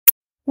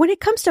When it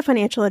comes to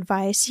financial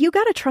advice, you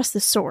gotta trust the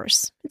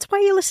source. It's why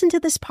you listen to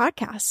this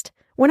podcast.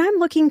 When I'm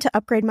looking to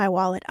upgrade my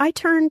wallet, I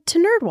turn to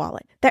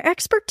NerdWallet. Their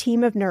expert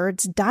team of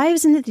nerds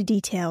dives into the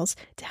details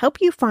to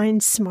help you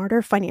find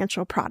smarter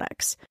financial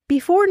products.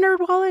 Before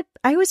NerdWallet,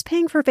 I was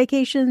paying for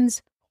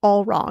vacations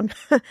all wrong.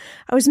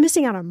 I was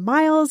missing out on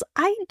miles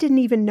I didn't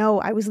even know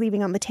I was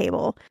leaving on the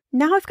table.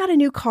 Now I've got a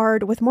new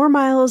card with more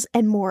miles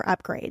and more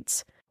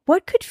upgrades.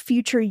 What could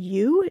future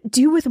you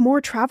do with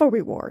more travel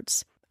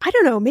rewards? I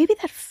don't know, maybe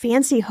that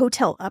fancy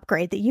hotel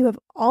upgrade that you have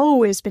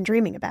always been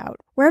dreaming about.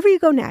 Wherever you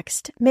go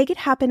next, make it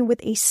happen with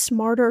a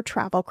smarter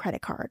travel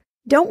credit card.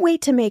 Don't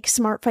wait to make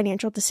smart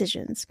financial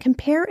decisions.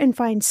 Compare and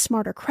find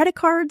smarter credit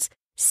cards,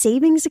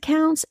 savings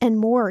accounts, and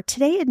more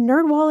today at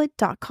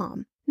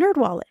nerdwallet.com.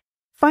 NerdWallet.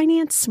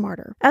 Finance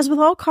smarter. As with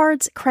all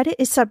cards, credit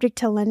is subject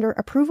to lender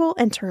approval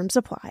and terms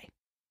apply.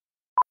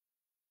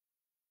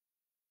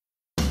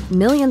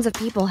 Millions of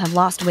people have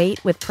lost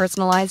weight with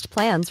personalized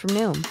plans from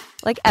Noom.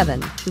 Like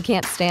Evan, who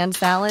can't stand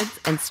salads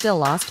and still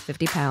lost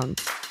 50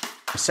 pounds.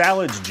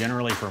 Salads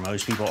generally for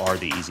most people are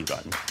the easy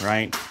button,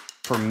 right?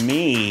 For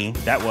me,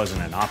 that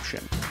wasn't an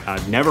option.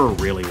 I never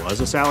really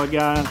was a salad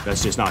guy.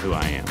 That's just not who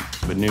I am.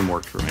 But Noom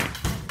worked for me.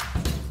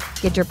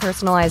 Get your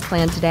personalized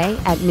plan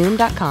today at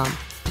Noom.com.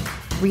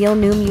 Real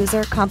Noom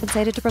user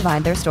compensated to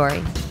provide their story.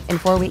 In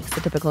 4 weeks,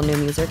 the typical Noom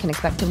user can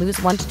expect to lose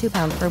 1 to 2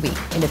 pounds per week.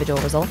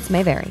 Individual results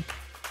may vary.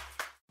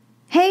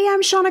 Hey,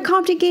 I'm Shauna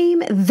Compton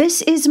Game.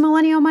 This is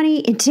Millennial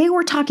Money, and today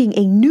we're talking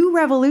a new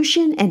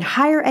revolution in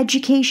higher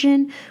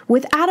education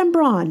with Adam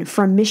Braun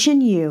from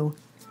MissionU.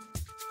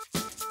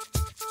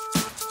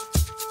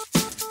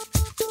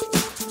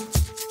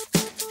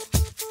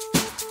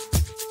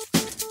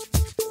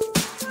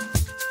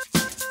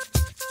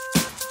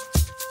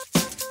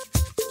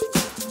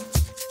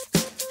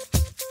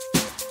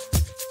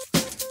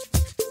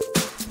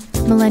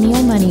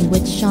 Millennial Money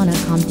with Shauna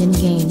Compton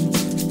Game.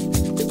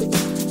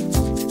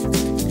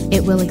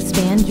 It will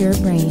expand your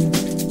brain.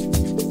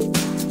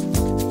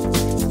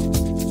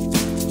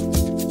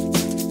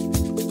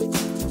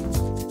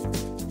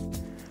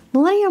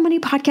 Millennial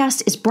Money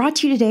Podcast is brought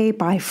to you today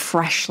by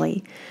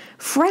Freshly.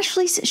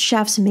 Freshly's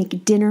chefs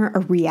make dinner a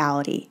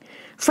reality.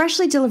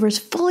 Freshly delivers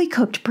fully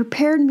cooked,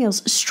 prepared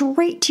meals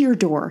straight to your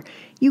door.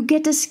 You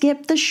get to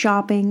skip the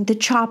shopping, the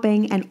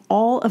chopping, and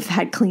all of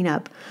that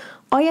cleanup.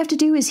 All you have to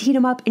do is heat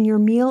them up and your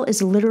meal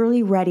is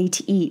literally ready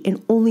to eat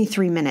in only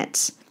 3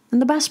 minutes. And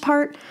the best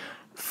part,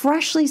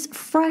 Freshly's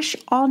fresh,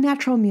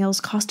 all-natural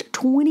meals cost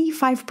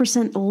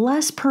 25%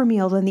 less per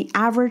meal than the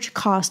average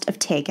cost of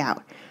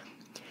takeout.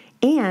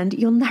 And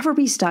you'll never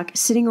be stuck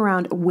sitting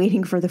around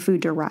waiting for the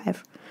food to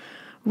arrive.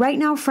 Right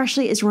now,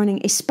 Freshly is running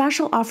a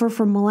special offer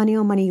for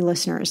Millennial Money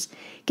listeners.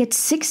 Get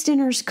 6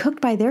 dinners cooked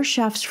by their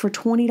chefs for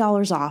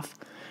 $20 off.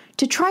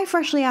 To try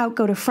Freshly out,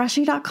 go to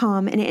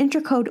Freshly.com and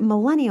enter code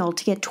MILLENNIAL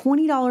to get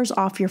 $20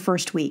 off your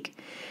first week.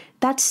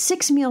 That's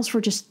 6 meals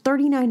for just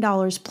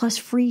 $39 plus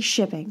free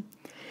shipping.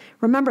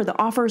 Remember, the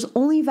offer is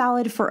only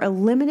valid for a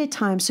limited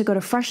time, so go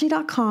to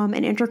Freshly.com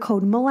and enter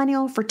code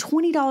MILLENNIAL for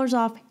 $20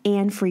 off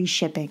and free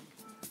shipping.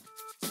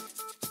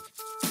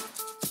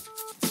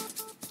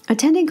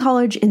 Attending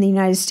college in the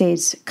United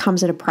States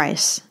comes at a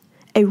price,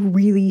 a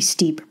really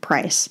steep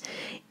price.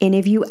 And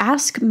if you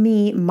ask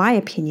me my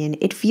opinion,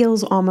 it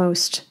feels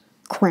almost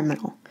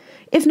criminal.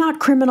 If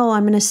not criminal,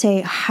 I'm going to say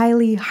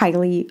highly,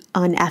 highly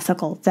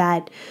unethical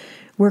that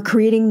we're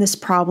creating this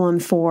problem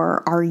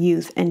for our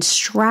youth and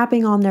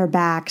strapping on their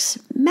backs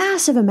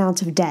massive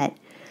amounts of debt.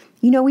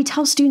 You know, we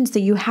tell students that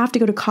you have to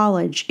go to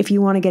college if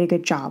you want to get a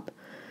good job.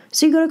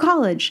 So you go to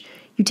college,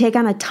 you take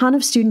on a ton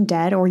of student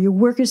debt, or you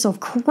work yourself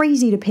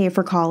crazy to pay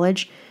for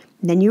college,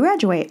 and then you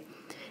graduate.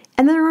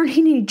 And then there aren't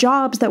any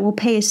jobs that will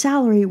pay a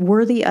salary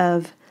worthy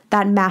of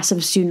that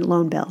massive student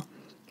loan bill.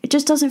 It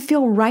just doesn't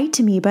feel right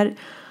to me, but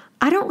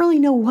I don't really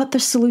know what the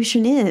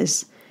solution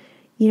is.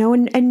 You know,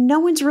 and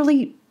no one's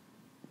really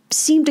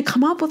seem to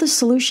come up with a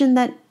solution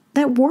that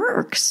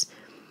works.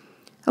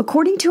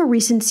 According to a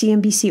recent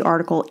CNBC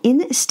article,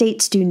 in-state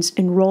students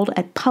enrolled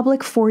at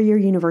public four-year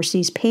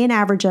universities pay an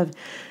average of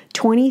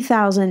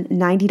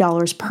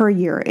 $20,090 per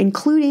year,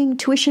 including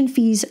tuition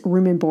fees,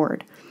 room and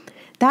board.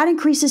 That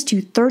increases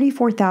to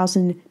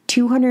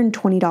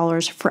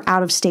 $34,220 for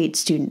out-of-state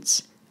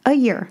students.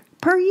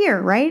 Per year,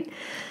 right?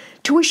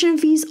 Tuition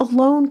fees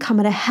alone come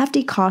at a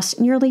hefty cost,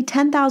 nearly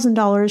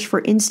 $10,000 for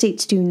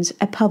in-state students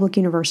at public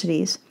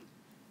universities.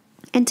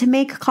 And to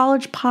make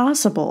college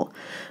possible,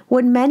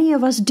 what many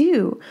of us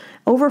do,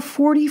 over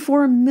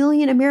 44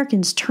 million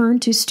Americans turn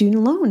to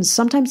student loans.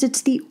 Sometimes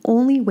it's the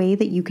only way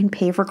that you can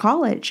pay for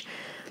college,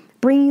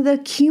 bringing the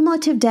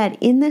cumulative debt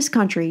in this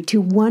country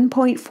to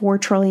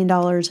 $1.4 trillion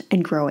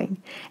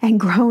and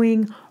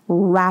growing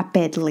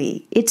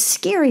rapidly. It's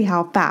scary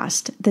how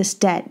fast this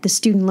debt, the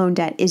student loan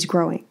debt, is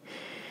growing.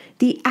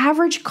 The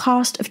average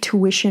cost of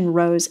tuition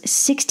rose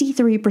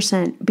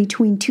 63%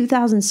 between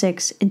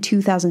 2006 and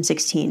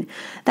 2016.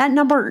 That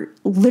number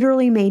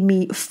literally made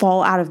me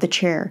fall out of the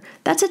chair.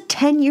 That's a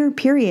 10-year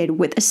period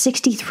with a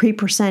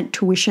 63%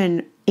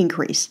 tuition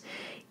increase.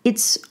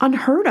 It's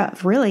unheard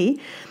of, really.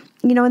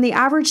 And the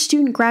average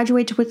student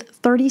graduates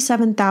with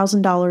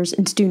 $37,000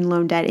 in student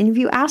loan debt. And if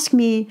you ask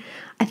me,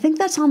 I think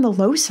that's on the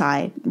low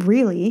side,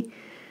 really.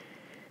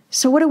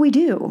 So what do we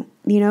do?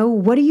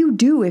 What do you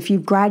do if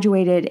you've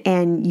graduated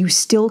and you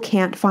still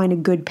can't find a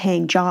good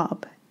paying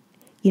job?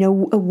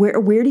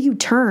 Where do you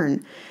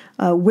turn?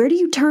 Where do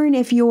you turn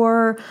if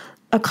you're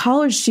a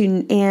college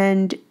student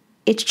and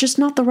it's just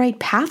not the right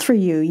path for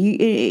you?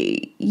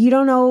 You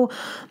don't know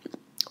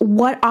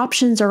what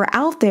options are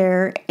out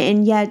there,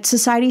 and yet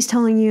society's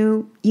telling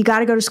you, you got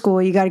to go to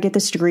school, you got to get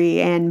this degree,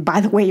 and by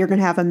the way, you're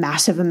going to have a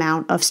massive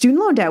amount of student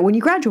loan debt when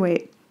you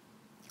graduate.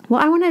 Well,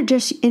 I want to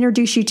just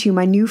introduce you to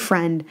my new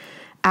friend,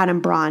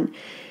 Adam Braun.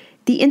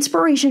 The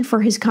inspiration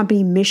for his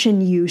company,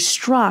 MissionU,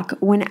 struck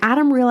when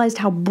Adam realized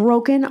how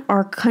broken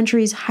our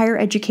country's higher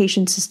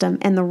education system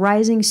and the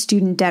rising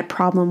student debt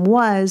problem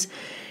was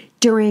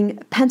during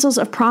Pencils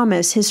of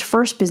Promise, his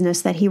first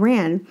business that he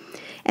ran.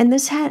 And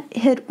this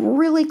hit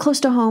really close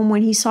to home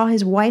when he saw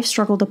his wife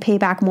struggle to pay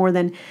back more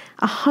than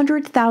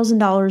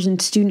 $100,000 in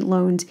student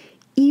loans,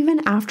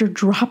 even after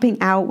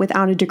dropping out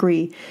without a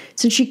degree,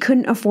 since she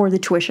couldn't afford the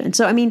tuition.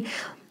 So,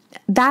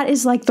 that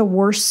is like the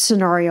worst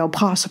scenario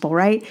possible,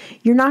 right?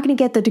 You're not going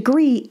to get the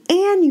degree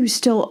and you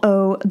still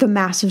owe the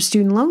massive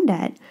student loan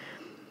debt.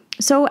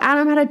 So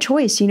Adam had a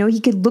choice.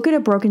 He could look at a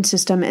broken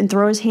system and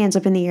throw his hands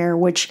up in the air,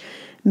 which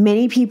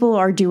many people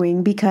are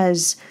doing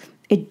because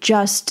it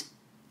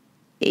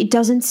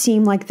doesn't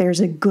seem like there's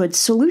a good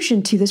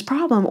solution to this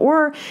problem.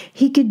 Or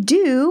he could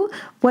do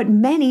what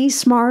many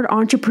smart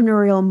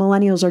entrepreneurial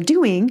millennials are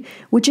doing,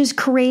 which is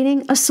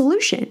creating a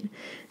solution.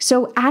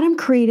 So Adam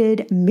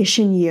created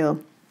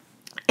MissionU.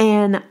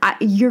 And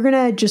you're going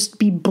to just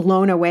be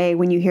blown away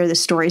when you hear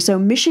this story. So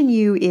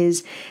MissionU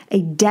is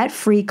a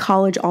debt-free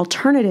college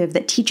alternative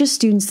that teaches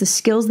students the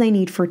skills they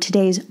need for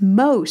today's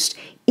most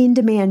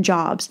in-demand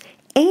jobs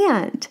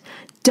and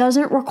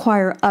doesn't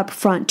require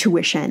upfront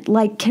tuition.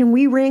 Can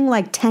we ring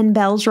 10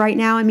 bells right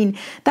now?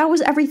 That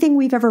was everything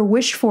we've ever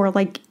wished for,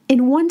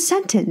 in one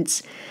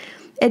sentence.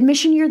 At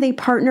MissionU, they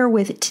partner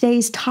with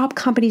today's top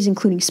companies,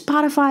 including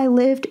Spotify,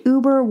 Lyft,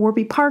 Uber,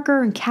 Warby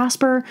Parker, and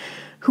Casper,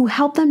 who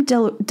help them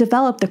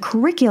develop the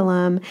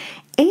curriculum,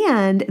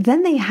 and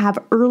then they have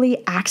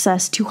early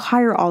access to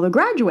hire all the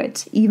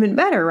graduates. Even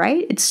better,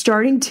 right? It's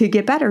starting to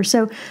get better.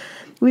 So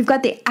we've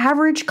got the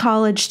average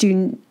college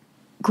student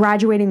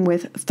graduating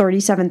with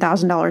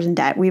 $37,000 in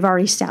debt. We've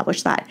already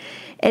established that.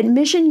 At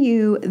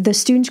MissionU, the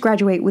students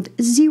graduate with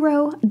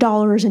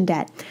 $0 in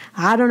debt.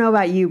 I don't know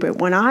about you, but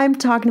when I'm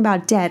talking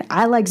about debt,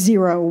 I like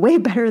zero way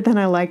better than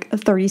I like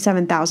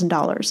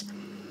 $37,000.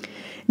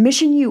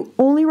 MissionU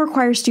only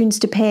requires students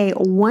to pay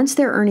once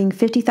they're earning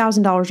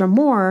 $50,000 or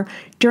more,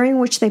 during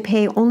which they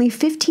pay only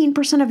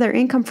 15% of their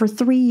income for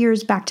 3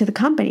 years back to the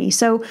company.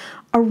 So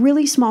a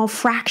really small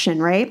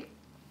fraction, right?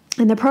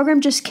 And the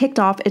program just kicked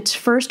off its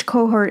first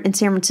cohort in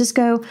San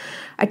Francisco,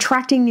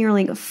 attracting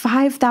nearly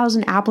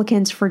 5,000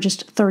 applicants for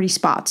just 30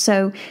 spots.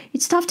 So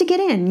it's tough to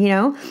get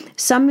in,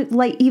 Some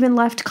even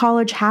left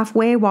college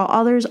halfway, while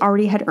others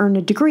already had earned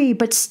a degree,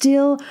 but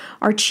still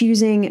are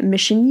choosing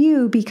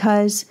MissionU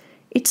because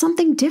it's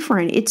something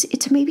different.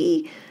 It's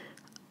maybe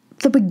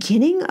the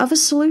beginning of a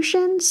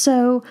solution.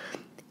 So,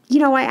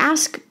 I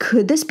ask,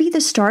 could this be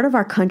the start of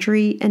our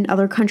country and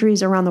other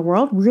countries around the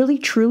world really,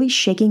 truly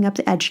shaking up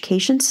the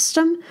education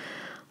system?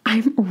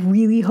 I'm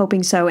really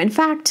hoping so. In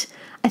fact,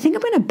 I think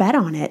I'm going to bet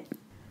on it.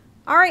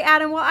 All right,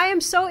 Adam. Well, I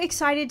am so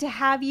excited to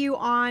have you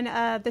on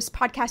this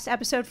podcast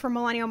episode for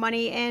Millennial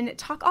Money and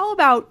talk all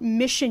about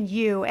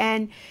MissionU.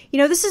 And,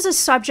 this is a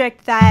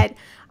subject that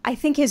I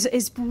think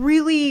has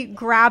really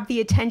grabbed the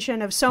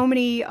attention of so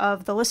many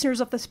of the listeners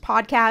of this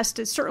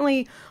podcast,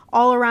 certainly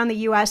all around the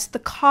U.S., the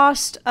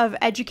cost of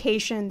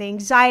education, the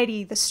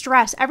anxiety, the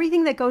stress,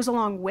 everything that goes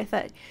along with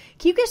it.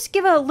 Can you just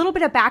give a little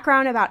bit of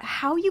background about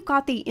how you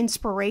got the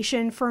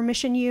inspiration for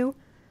MissionU?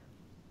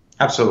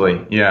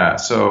 Absolutely. Yeah.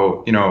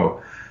 So,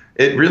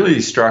 it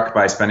really struck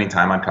by spending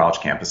time on college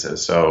campuses.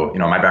 So,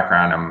 my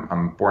background,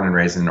 I'm born and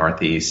raised in the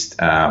Northeast,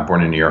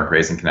 born in New York,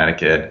 raised in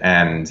Connecticut.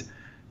 And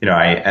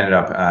I ended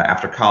up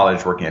after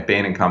college working at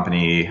Bain &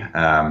 Company,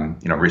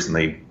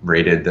 recently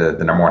rated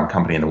the number one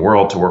company in the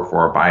world to work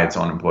for by its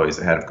own employees,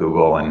 ahead of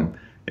Google and,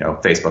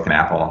 Facebook and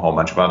Apple and a whole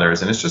bunch of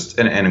others. And it's just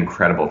an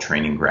incredible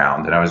training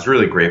ground. And I was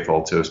really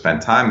grateful to have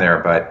spent time there.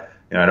 But,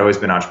 I'd always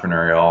been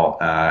entrepreneurial.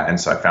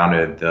 And so I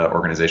founded the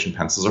organization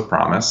Pencils of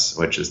Promise,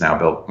 which has now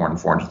built more than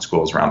 400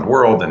 schools around the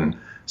world and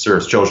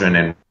serves children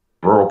in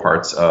rural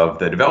parts of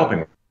the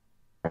developing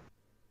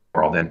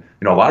world. And,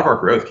 a lot of our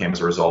growth came as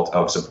a result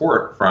of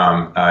support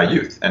from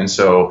youth. And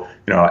so,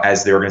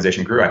 as the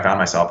organization grew, I found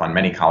myself on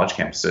many college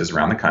campuses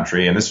around the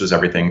country. And this was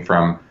everything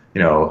from,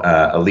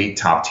 elite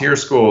top tier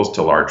schools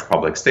to large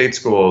public state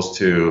schools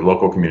to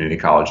local community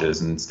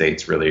colleges and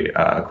states really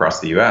across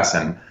the U.S.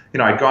 And,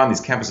 I'd go on these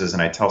campuses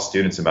and I'd tell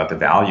students about the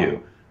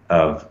value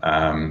of,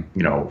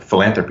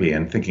 philanthropy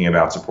and thinking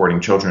about supporting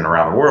children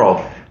around the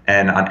world.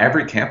 And on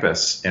every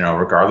campus,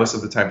 regardless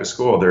of the type of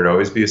school, there'd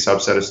always be a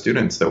subset of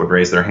students that would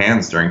raise their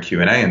hands during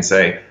Q&A and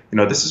say,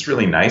 this is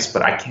really nice,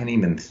 but I can't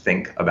even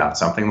think about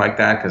something like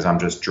that because I'm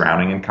just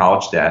drowning in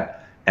college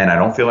debt and I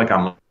don't feel like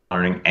I'm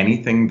learning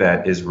anything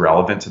that is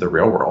relevant to the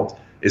real world.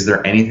 Is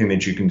there anything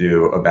that you can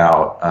do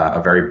about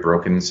a very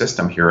broken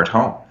system here at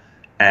home?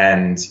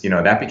 And,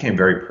 that became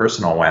very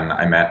personal when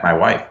I met my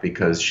wife,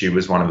 because she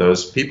was one of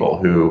those people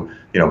who,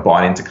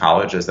 bought into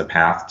college as the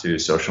path to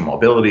social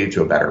mobility,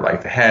 to a better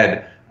life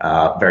ahead,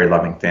 very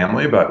loving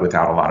family, but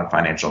without a lot of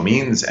financial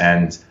means.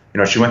 And,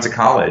 she went to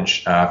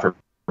college for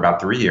about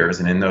 3 years.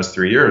 And in those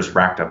 3 years,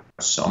 racked up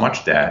so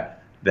much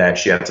debt that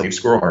she had to leave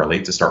school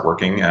early to start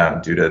working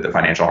due to the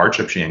financial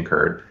hardship she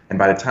incurred. And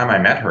by the time I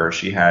met her,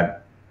 she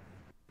had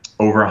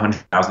over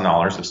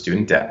 $100,000 of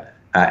student debt.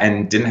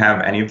 And didn't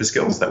have any of the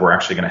skills that were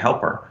actually going to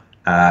help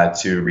her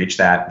to reach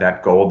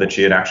that goal that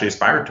she had actually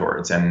aspired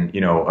towards. And,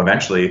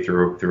 eventually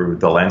through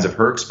the lens of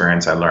her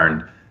experience, I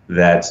learned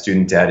that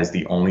student debt is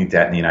the only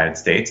debt in the United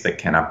States that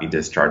cannot be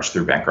discharged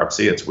through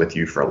bankruptcy. It's with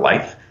you for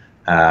life.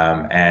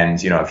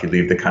 And, if you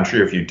leave the country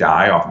or if you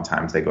die,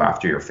 oftentimes they go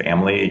after your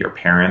family, your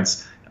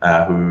parents,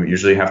 who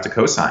usually have to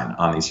co-sign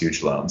on these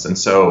huge loans. And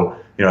so,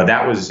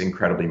 that was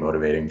incredibly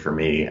motivating for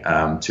me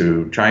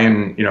to try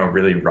and,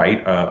 really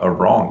right a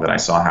wrong that I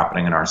saw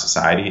happening in our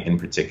society, in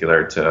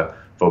particular to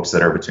folks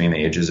that are between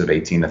the ages of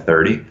 18 to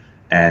 30.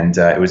 And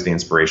it was the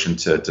inspiration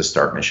to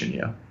start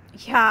MissionU.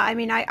 Yeah, I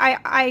mean,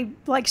 I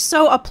like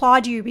so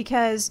applaud you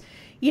because,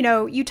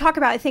 you talk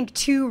about, I think,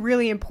 two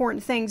really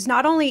important things.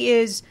 Not only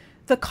is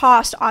the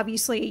cost,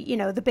 obviously,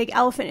 the big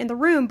elephant in the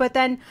room, but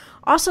then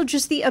also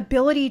just the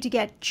ability to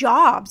get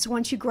jobs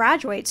once you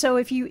graduate. So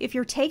if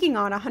you're taking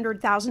on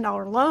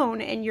 $100,000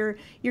 loan and you're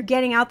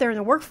getting out there in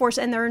the workforce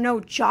and there are no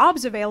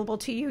jobs available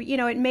to you,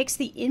 it makes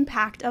the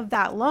impact of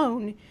that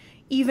loan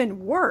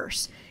even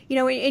worse.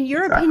 In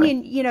your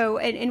opinion,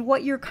 and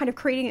what you're kind of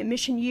creating at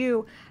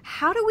MissionU,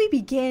 how do we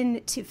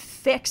begin to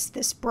fix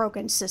this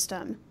broken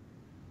system?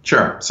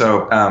 Sure.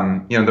 So,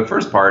 the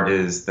first part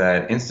is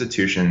that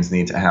institutions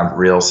need to have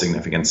real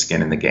significant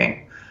skin in the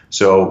game.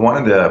 So one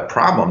of the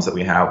problems that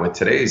we have with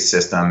today's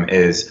system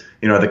is,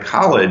 the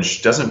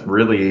college doesn't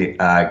really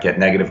get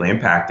negatively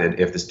impacted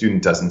if the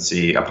student doesn't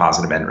see a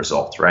positive end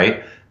result,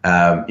 right?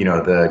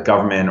 The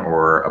government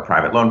or a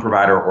private loan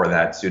provider or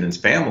that student's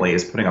family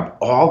is putting up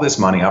all this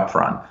money up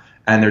front,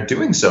 and they're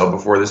doing so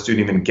before the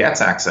student even gets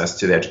access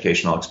to the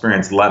educational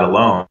experience, let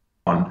alone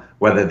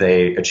whether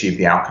they achieve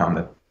the outcome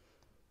that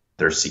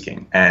they're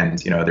seeking. And,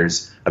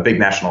 there's a big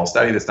national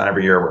study that's done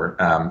every year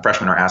where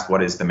freshmen are asked,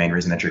 what is the main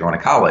reason that you're going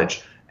to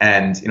college?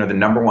 And, the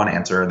number one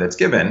answer that's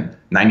given,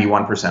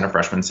 91% of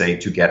freshmen say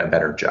to get a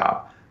better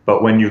job.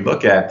 But when you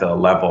look at the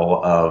level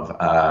of,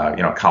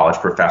 college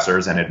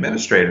professors and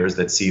administrators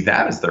that see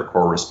that as their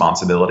core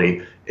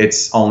responsibility,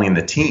 it's only in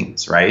the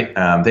teens, right?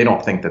 They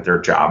don't think that their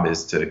job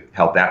is to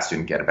help that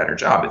student get a better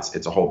job.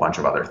 It's a whole bunch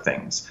of other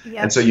things. Yep.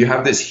 And so you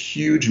have this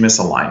huge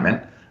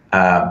misalignment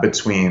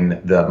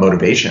between the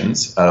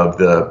motivations of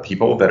the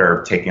people that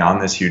are taking on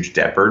this huge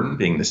debt burden,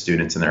 being the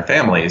students and their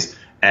families,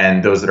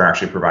 and those that are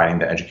actually providing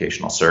the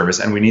educational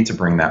service. And we need to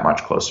bring that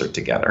much closer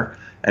together.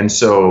 And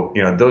so,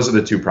 those are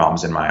the two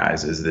problems in my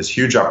eyes, is this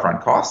huge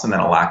upfront cost and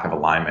then a lack of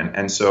alignment.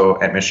 And so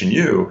at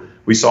MissionU,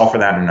 we solve for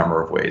that in a number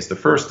of ways. The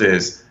first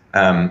is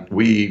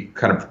we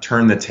kind of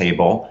turn the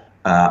table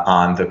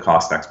on the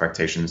cost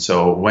expectations.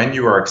 So when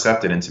you are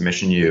accepted into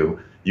MissionU,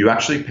 you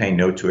actually pay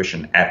no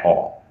tuition at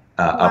all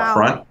up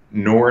front,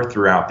 nor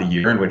throughout the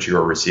year in which you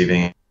are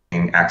receiving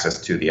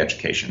access to the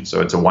education.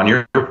 So it's a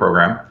one-year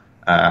program,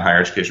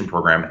 higher education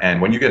program. And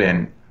when you get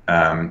in,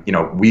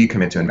 we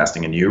commit to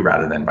investing in you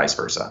rather than vice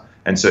versa.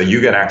 And so you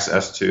get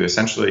access to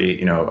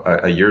essentially,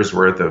 a year's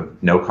worth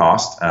of no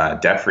cost,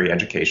 debt-free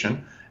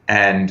education.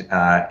 And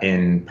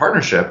in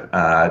partnership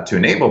to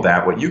enable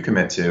that, what you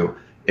commit to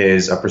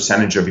is a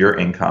percentage of your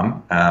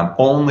income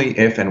only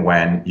if and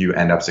when you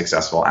end up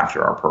successful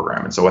after our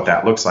program. And so what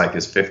that looks like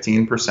is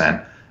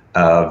 15%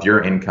 of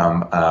your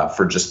income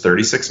for just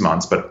 36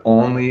 months, but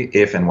only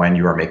if and when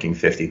you are making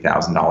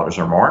 $50,000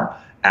 or more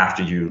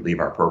after you leave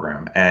our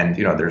program. And,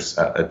 there's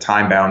a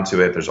time bound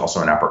to it. There's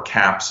also an upper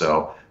cap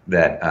so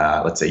that,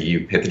 let's say you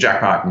hit the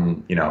jackpot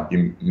and,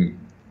 you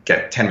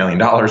get $10 million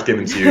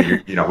given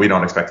to you, we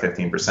don't expect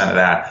 15% of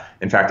that.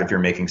 In fact, if you're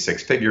making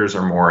six figures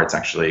or more, it's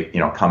actually,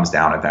 comes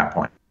down at that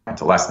point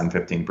to less than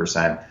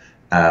 15%.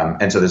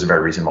 And so there's a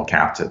very reasonable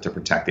cap to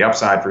protect the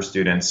upside for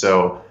students.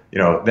 So,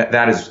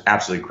 that is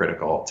absolutely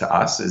critical to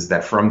us, is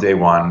that from day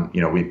one,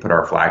 we put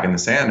our flag in the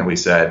sand and we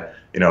said,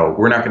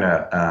 we're not going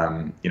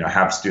to,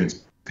 have students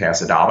pay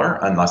us $1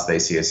 unless they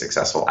see a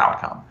successful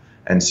outcome.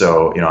 And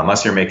so,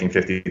 unless you're making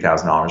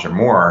 $50,000 or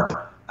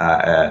more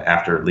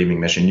after leaving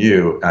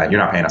MissionU, you're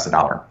not paying us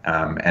 $1.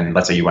 And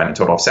let's say you went a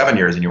total of 7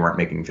 years and you weren't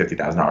making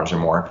 $50,000 or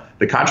more,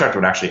 the contract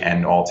would actually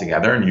end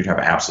altogether and you'd have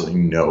absolutely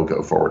no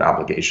go forward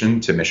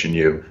obligation to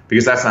MissionU,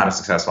 because that's not a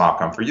successful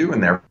outcome for you.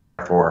 And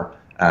therefore,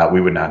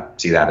 we would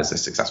not see that as a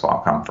successful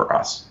outcome for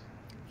us.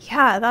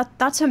 Yeah,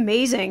 that's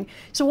amazing.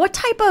 So what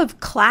type of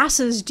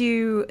classes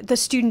do the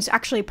students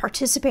actually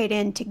participate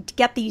in to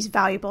get these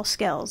valuable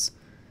skills?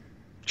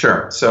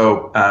 Sure.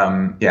 So,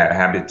 yeah,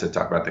 happy to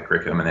talk about the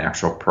curriculum and the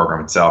actual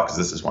program itself, because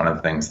this is one of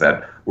the things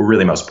that we're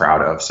really most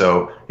proud of.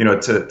 So,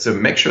 to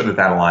make sure that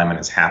that alignment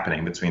is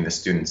happening between the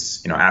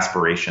students,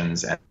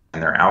 aspirations and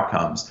their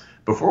outcomes,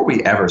 before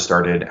we ever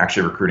started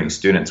actually recruiting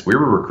students, we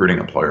were recruiting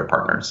employer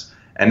partners.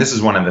 And this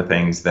is one of the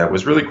things that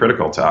was really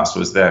critical to us,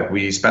 was that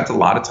we spent a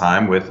lot of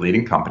time with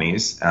leading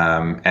companies.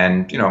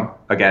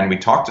 Again, we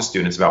talked to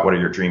students about what are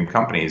your dream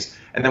companies.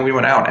 And then we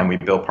went out and we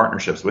built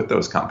partnerships with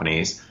those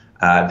companies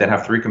that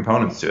have three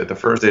components to it. The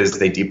first is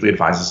they deeply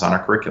advise us on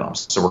our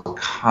curriculums. So we're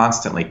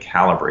constantly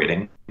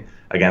calibrating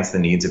against the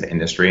needs of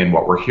industry, and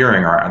what we're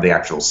hearing are the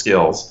actual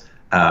skills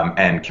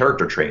and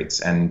character traits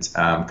and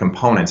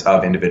components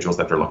of individuals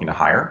that they're looking to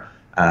hire.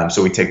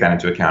 So we take that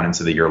into account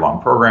into the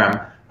year-long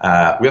program.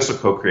 We also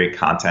co-create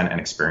content and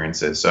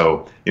experiences.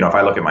 So, if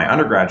I look at my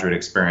undergraduate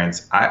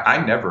experience,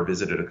 I never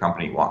visited a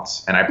company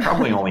once, and I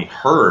probably only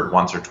heard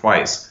once or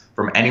twice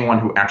from anyone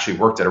who actually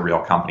worked at a real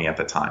company at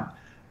the time.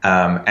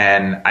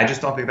 And I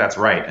just don't think that's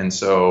right. And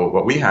so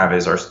what we have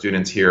is our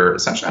students here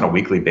essentially on a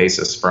weekly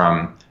basis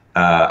from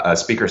a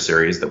speaker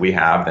series that we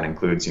have that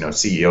includes,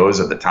 CEOs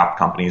of the top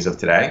companies of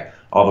today,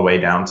 all the way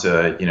down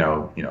to,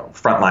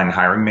 frontline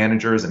hiring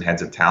managers and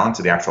heads of talent,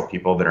 to the actual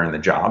people that are in the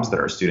jobs that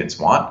our students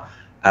want.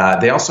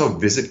 They also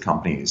visit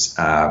companies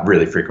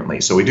really frequently.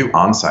 So we do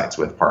on-sites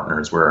with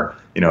partners where,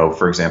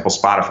 for example,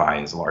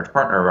 Spotify is a large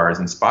partner of ours,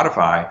 and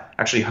Spotify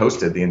actually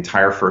hosted the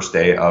entire first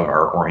day of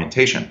our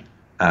orientation.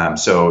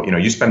 So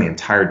you spend the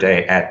entire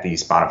day at the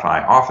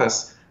Spotify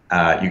office.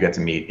 You get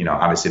to meet,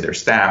 obviously their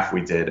staff.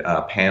 We did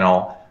a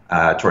panel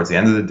towards the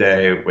end of the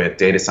day with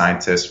data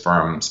scientists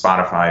from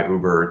Spotify,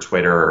 Uber,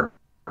 Twitter,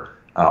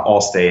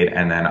 Allstate,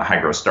 and then a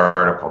high-growth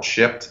startup called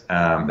Shipt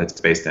that's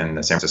based in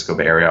the San Francisco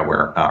Bay Area,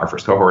 where our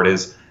first cohort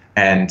is.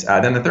 And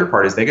then the third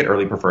part is they get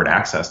early preferred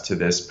access to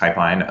this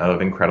pipeline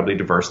of incredibly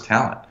diverse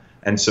talent.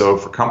 And so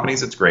for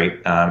companies, it's great,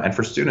 and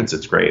for students,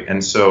 it's great.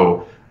 And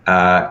so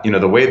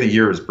the way the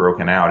year is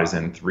broken out is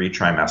in 3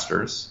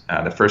 trimesters.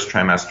 The first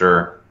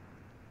trimester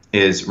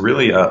is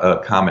really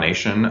a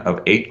combination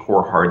of 8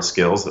 core hard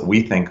skills that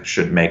we think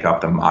should make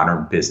up the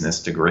modern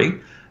business degree.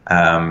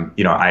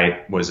 I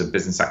was a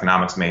business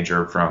economics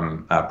major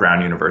from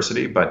Braun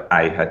University, but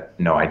I had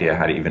no idea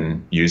how to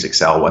even use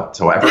Excel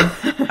whatsoever.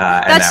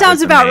 That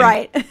sounds about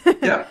right.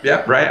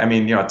 Yeah, right. I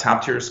mean,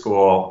 top tier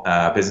school,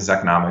 business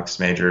economics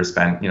major,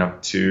 spent,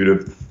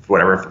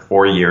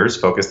 4 years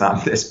focused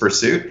on this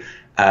pursuit.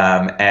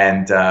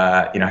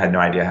 Had no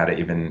idea how to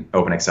even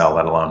open Excel,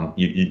 let alone,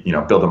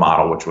 build a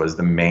model, which was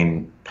the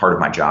main part of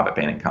my job at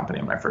Bain & Company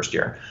in my first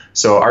year.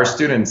 So our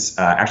students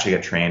actually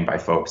get trained by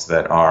folks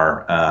that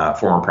are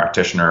former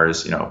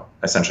practitioners,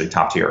 essentially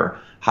top tier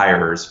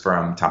hires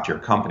from top tier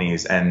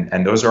companies.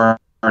 And those are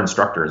our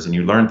instructors. And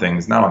you learn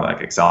things not only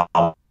like Excel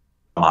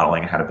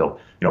modeling, how to build,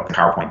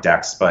 PowerPoint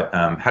decks, but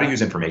how to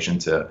use information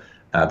to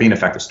be an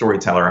effective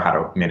storyteller, how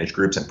to manage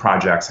groups and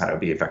projects, how to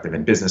be effective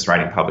in business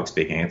writing, public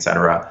speaking, et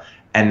cetera.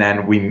 And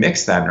then we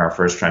mix that in our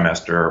first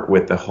trimester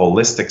with the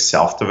holistic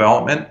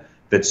self-development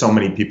that so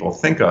many people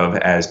think of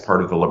as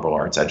part of the liberal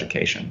arts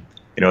education.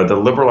 The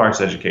liberal arts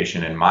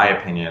education, in my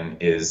opinion,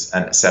 is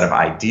a set of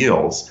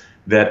ideals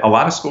that a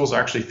lot of schools are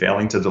actually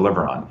failing to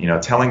deliver on.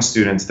 Telling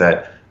students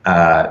that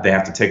they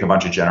have to take a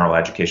bunch of general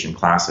education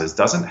classes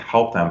doesn't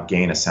help them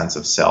gain a sense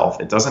of self.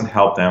 It doesn't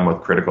help them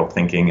with critical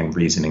thinking and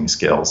reasoning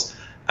skills.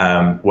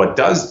 What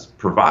does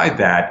provide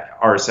that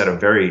are a set of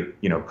very,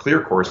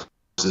 clear courses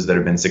that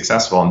have been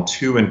successful, and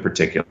 2 in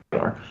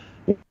particular.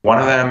 One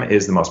of them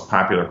is the most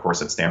popular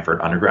course at Stanford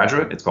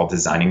undergraduate. It's called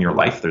Designing Your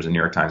Life. There's a New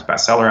York Times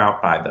bestseller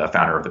out by the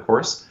founder of the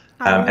course.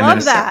 And then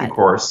a second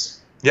course.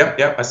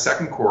 A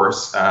second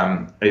course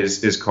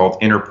is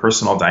called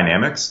Interpersonal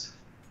Dynamics,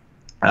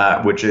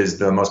 which is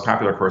the most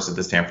popular course at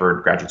the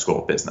Stanford Graduate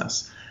School of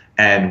Business.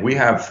 And we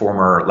have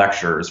former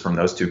lecturers from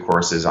those 2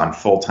 courses on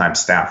full-time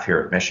staff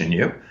here at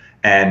MissionU.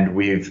 And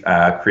we've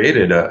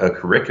created a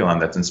curriculum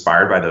that's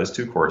inspired by those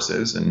 2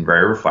 courses and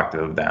very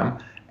reflective of them.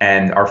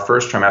 And our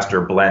first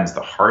trimester blends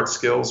the hard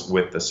skills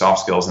with the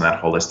soft skills and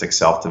that holistic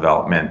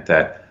self-development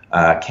that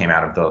came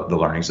out of the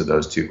learnings of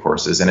those 2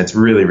 courses. And it's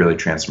really, really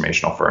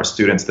transformational for our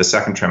students. The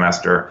second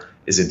trimester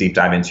is a deep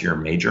dive into your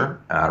major.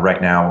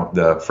 Right now,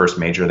 the first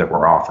major that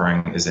we're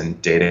offering is in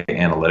data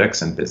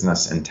analytics and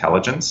business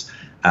intelligence.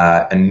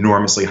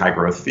 Enormously high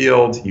growth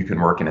field. You can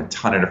work in a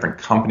ton of different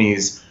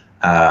companies.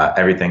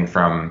 Everything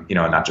from,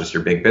 not just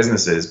your big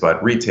businesses,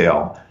 but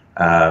retail,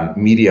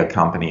 media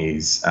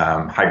companies,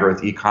 high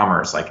growth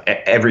e-commerce, like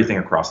everything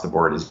across the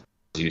board is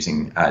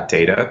using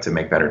data to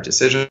make better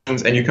decisions.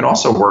 And you can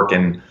also work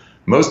in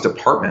most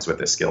departments with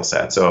this skill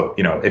set. So,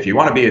 if you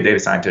want to be a data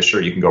scientist, sure,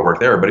 you can go work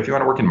there. But if you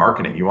want to work in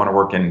marketing, you want to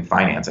work in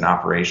finance and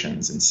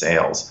operations and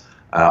sales,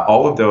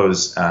 all of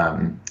those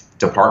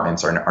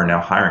departments are now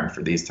hiring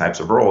for these types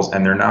of roles,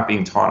 and they're not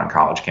being taught on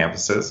college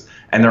campuses.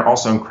 And they're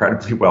also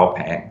incredibly well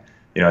paying.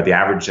 The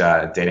average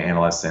data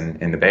analyst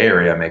in the Bay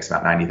Area makes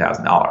about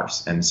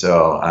 $90,000. And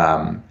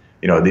so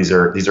these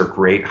are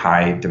great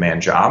high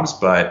demand jobs,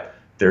 but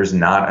there's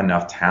not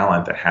enough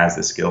talent that has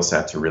the skill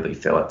set to really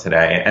fill it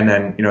today. And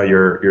then,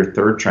 your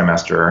third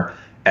trimester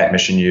at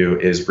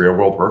MissionU is real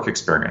world work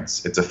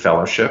experience. It's a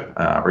fellowship,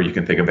 or you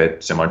can think of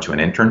it similar to an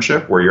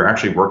internship, where you're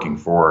actually working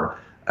for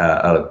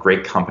a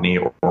great company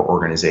or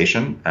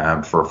organization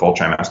for a full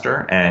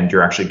trimester, and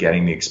you're actually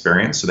getting the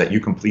experience so that you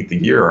complete the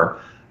year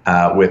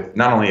with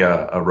not only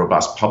a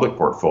robust public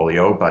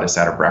portfolio, but a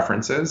set of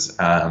references,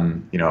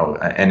 and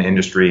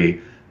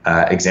industry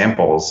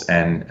examples,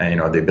 and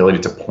the ability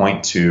to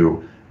point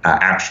to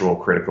actual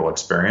critical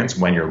experience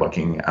when you're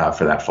looking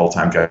for that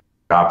full-time job,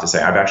 to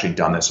say, I've actually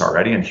done this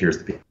already, and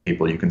here's the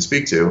people you can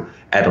speak to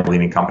at a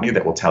leading company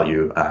that will tell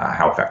you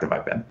how effective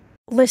I've been.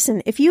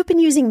 Listen, if you've been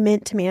using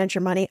Mint to manage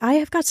your money, I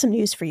have got some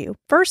news for you.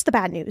 First, the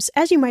bad news.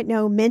 As you might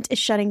know, Mint is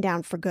shutting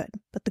down for good.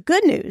 But the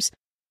good news,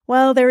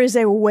 well, there is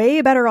a way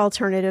better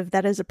alternative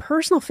that is a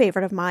personal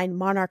favorite of mine,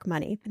 Monarch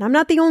Money. And I'm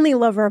not the only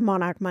lover of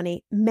Monarch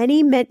Money.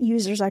 Many Mint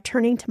users are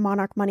turning to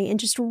Monarch Money and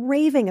just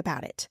raving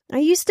about it. I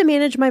used to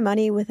manage my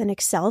money with an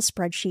Excel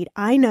spreadsheet.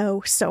 I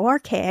know, so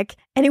archaic,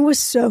 and it was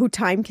so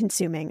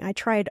time-consuming. I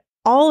tried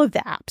all of the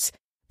apps,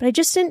 but I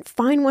just didn't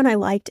find one I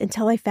liked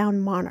until I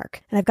found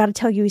Monarch. And I've got to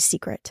tell you a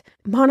secret.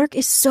 Monarch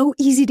is so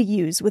easy to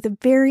use with a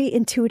very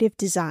intuitive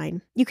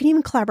design. You can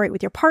even collaborate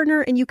with your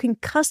partner, and you can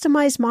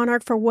customize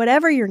Monarch for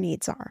whatever your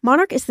needs are.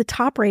 Monarch is the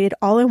top-rated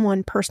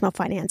all-in-one personal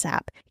finance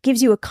app. It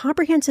gives you a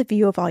comprehensive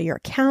view of all your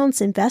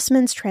accounts,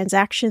 investments,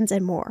 transactions,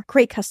 and more.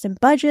 Create custom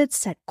budgets,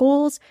 set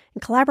goals,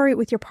 and collaborate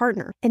with your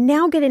partner. And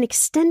now get an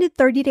extended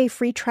 30-day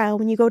free trial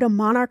when you go to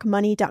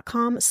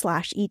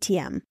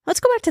monarchmoney.com/ETM. Let's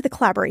go back to the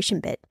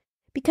collaboration bit.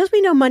 Because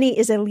we know money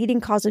is a leading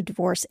cause of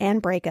divorce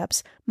and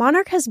breakups,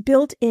 Monarch has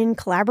built-in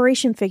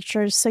collaboration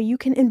features so you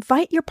can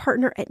invite your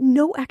partner at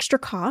no extra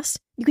cost.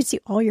 You can see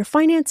all your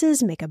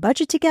finances, make a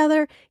budget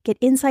together, get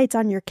insights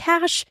on your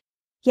cash.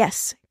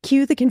 Yes,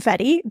 cue the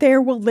confetti.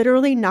 There will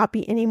literally not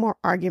be any more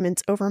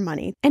arguments over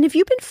money. And if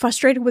you've been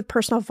frustrated with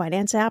personal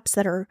finance apps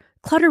that are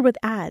cluttered with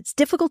ads,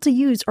 difficult to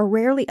use, or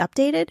rarely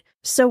updated,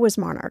 so was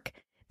Monarch.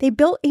 They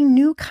built a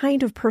new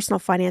kind of personal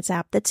finance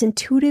app that's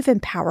intuitive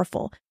and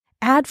powerful,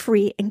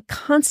 ad-free, and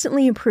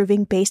constantly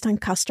improving based on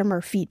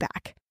customer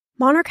feedback.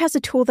 Monarch has a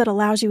tool that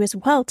allows you as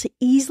well to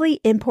easily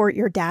import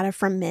your data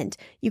from Mint.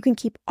 You can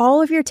keep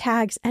all of your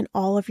tags and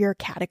all of your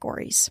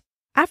categories.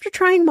 After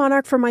trying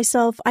Monarch for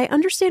myself, I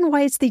understand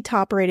why it's the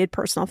top-rated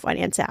personal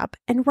finance app.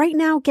 And right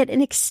now, get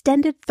an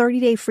extended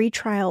 30-day free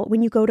trial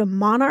when you go to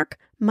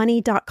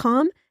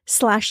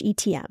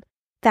monarchmoney.com/ETM.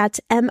 That's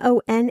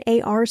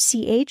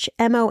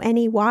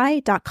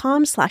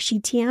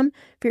monarchmoney.com/ETM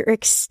for your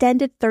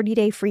extended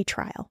 30-day free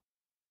trial.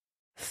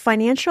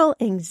 Financial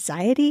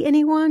anxiety,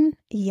 anyone?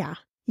 Yeah,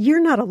 you're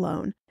not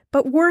alone.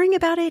 But worrying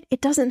about it, it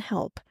doesn't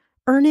help.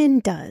 Earnin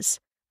does.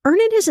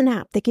 Earnin is an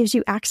app that gives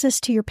you access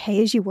to your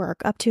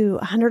pay-as-you-work up to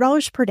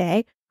 $100 per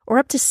day or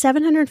up to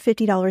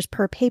 $750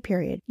 per pay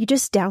period. You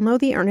just download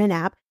the Earnin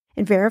app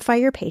and verify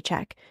your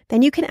paycheck.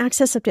 Then you can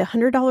access up to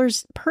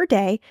 $100 per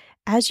day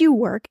as you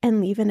work and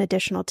leave an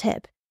additional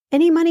tip.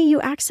 Any money you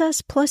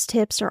access plus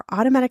tips are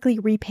automatically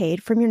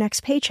repaid from your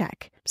next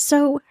paycheck.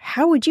 So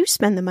how would you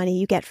spend the money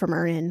you get from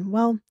Earnin?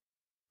 Well,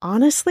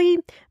 honestly,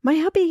 my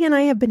hubby and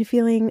I have been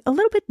feeling a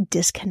little bit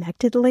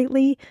disconnected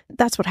lately.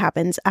 That's what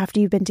happens after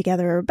you've been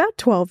together about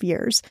 12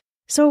 years.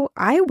 So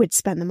I would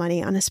spend the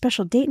money on a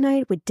special date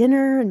night with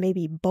dinner and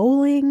maybe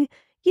bowling,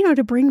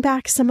 to bring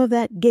back some of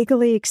that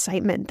giggly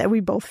excitement that we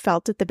both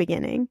felt at the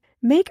beginning.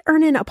 Make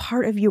Earnin a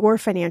part of your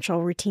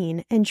financial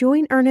routine and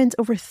join Earnin's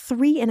over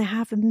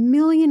 3.5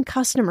 million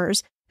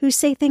customers who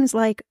say things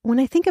like, when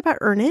I think about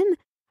Earnin,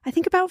 I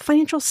think about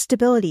financial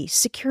stability,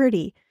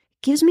 security. It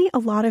gives me a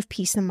lot of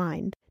peace of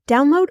mind.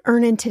 Download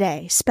Earnin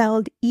today,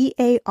 spelled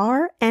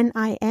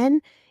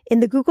EARNIN, in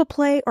the Google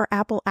Play or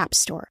Apple App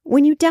Store.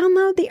 When you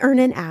download the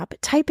Earnin app,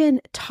 type in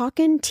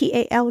Talkin,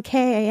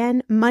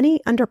 TALKAN, money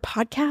under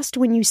podcast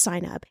when you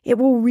sign up. It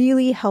will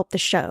really help the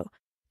show.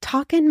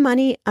 Talkin'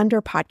 money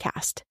under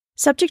podcast.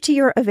 Subject to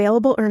your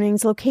available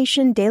earnings,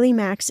 location, daily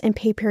max, and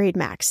pay period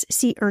max.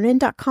 See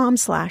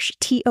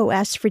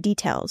earnin.com/TOS for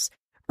details.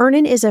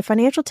 Earnin is a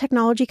financial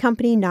technology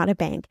company, not a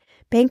bank.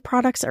 Bank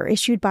products are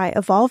issued by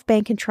Evolve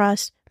Bank and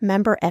Trust,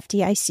 member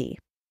FDIC.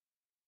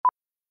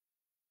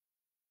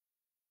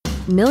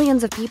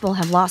 Millions of people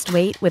have lost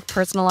weight with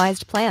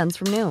personalized plans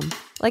from Noom.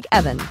 Like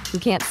Evan, who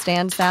can't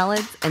stand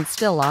salads and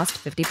still lost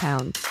 50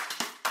 pounds.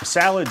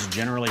 Salads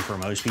generally for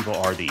most people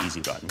are the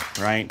easy button,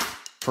 right?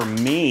 For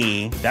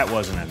me, that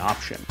wasn't an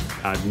option.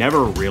 I never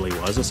really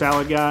was a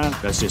salad guy.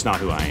 That's just not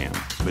who I am.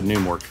 But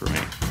Noom worked for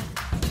me.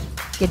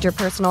 Get your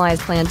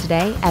personalized plan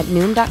today at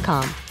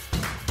Noom.com.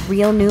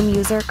 Real Noom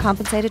user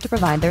compensated to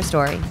provide their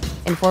story.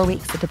 In 4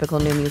 weeks, the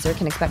typical Noom user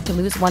can expect to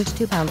lose 1 to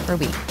 2 pounds per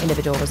week.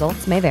 Individual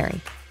results may vary.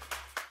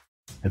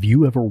 Have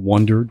you ever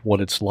wondered what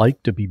it's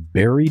like to be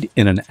buried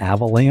in an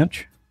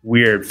avalanche?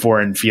 Weird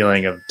foreign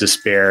feeling of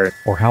despair.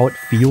 Or how it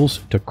feels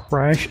to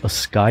crash a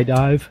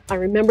skydive? I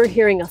remember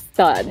hearing a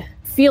thud,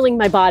 feeling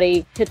my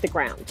body hit the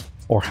ground.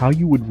 Or how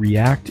you would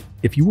react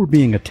If you were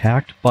being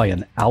attacked by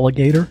an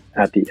alligator,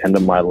 at the end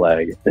of my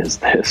leg is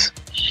this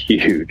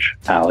huge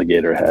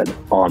alligator head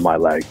on my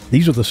leg.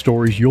 these are the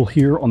stories you'll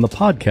hear on the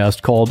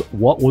podcast called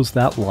What Was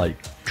That Like?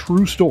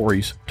 True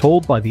stories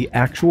told by the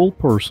actual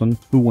person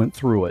who went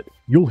through it.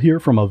 You'll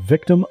hear from a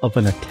victim of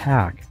an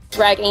attack.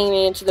 Dragging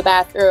me into the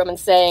bathroom and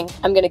saying,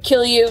 I'm going to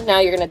kill you, now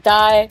you're going to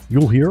die.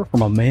 You'll hear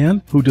from a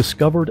man who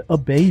discovered a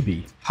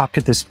baby. How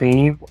could this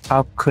be?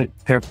 How could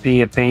there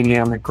be a baby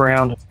on the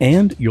ground?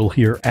 And you'll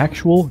hear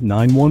actual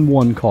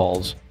 911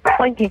 calls.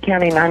 Lincoln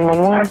County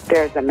 911.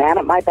 There's a man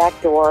at my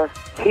back door.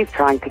 He's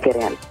trying to get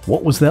in.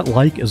 What Was That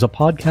Like is a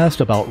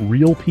podcast about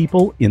real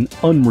people in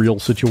unreal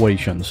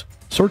situations.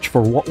 Search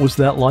for What Was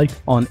That Like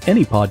on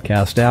any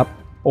podcast app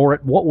or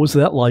at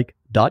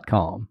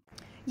whatwasthatlike.com.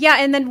 Yeah,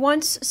 and then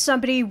once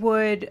somebody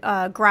would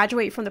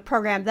graduate from the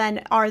program,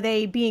 then are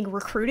they being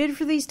recruited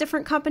for these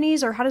different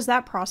companies, or how does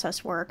that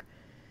process work?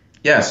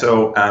 Yeah,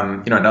 so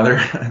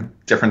another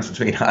difference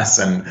between us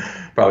and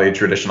probably a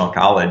traditional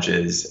college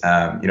is,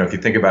 if you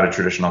think about a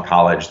traditional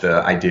college,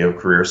 the idea of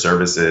career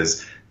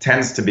services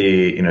tends to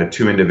be,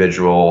 two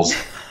individuals,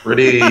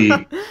 pretty,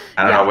 I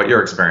don't know what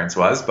your experience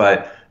was,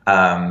 but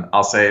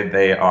I'll say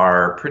they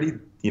are pretty,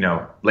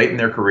 late in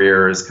their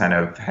careers, kind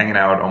of hanging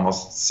out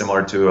almost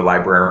similar to a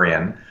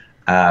librarian.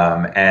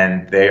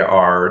 And they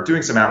are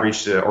doing some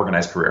outreach to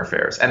organize career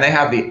fairs. And they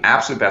have the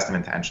absolute best of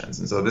intentions.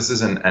 And so this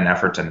isn't an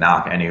effort to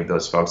knock any of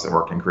those folks that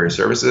work in career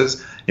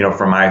services.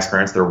 From my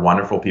experience, they're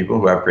wonderful people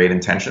who have great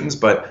intentions,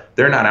 but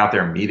they're not out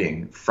there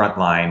meeting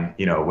frontline,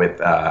 with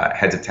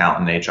heads of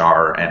talent and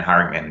HR and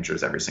hiring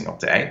managers every single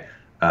day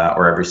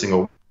or every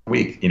single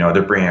week.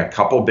 They're bringing a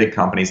couple big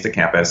companies to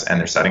campus and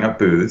they're setting up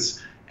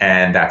booths.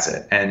 And that's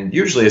it. And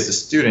usually as a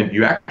student,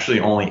 you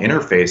actually only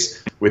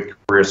interface with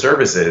career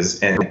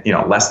services in,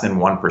 less than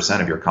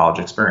 1% of your college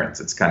experience.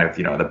 It's kind of,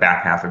 the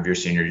back half of your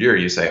senior year,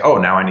 you say, oh,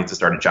 now I need to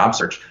start a job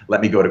search. Let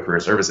me go to career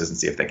services and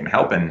see if they can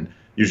help. And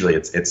usually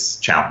it's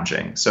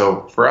challenging.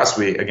 So for us,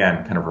 we,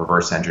 again, kind of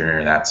reverse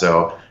engineer that.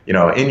 So,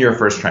 in your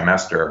first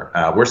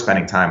trimester, we're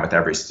spending time with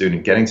every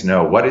student, getting to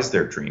know what is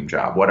their dream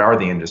job, what are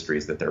the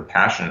industries that they're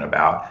passionate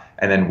about.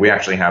 And then we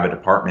actually have a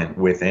department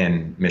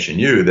within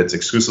MissionU that's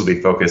exclusively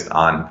focused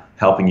on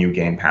helping you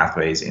gain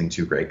pathways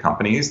into great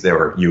companies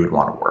that you would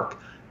want to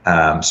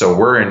work. So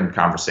we're in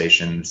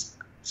conversations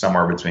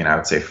somewhere between, I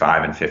would say,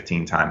 5 and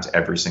 15 times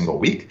every single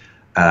week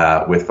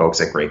with folks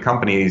at great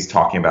companies,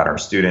 talking about our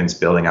students,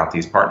 building out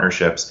these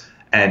partnerships.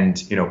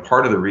 And,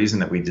 part of the reason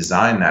that we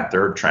designed that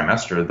third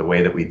trimester the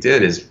way that we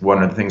did is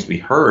one of the things we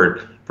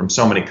heard from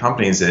so many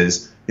companies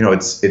is,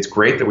 it's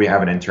great that we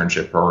have an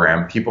internship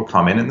program. People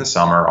come in the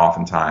summer,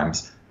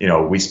 oftentimes,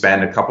 we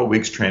spend a couple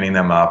weeks training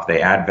them up.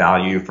 They add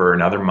value for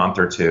another month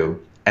or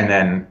two. And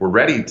then we're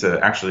ready to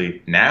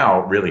actually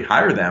now really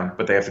hire them,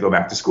 but they have to go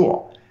back to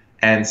school.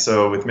 And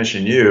so with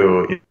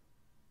MissionU,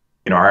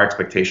 our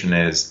expectation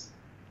is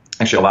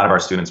actually a lot of our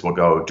students will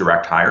go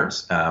direct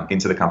hires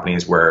into the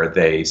companies where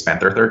they spent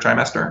their third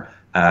trimester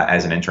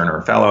as an intern or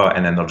a fellow,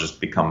 and then they'll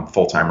just become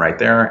full-time right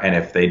there. And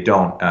if they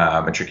don't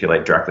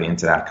matriculate directly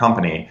into that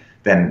company,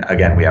 then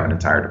again, we have an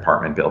entire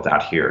department built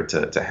out here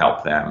to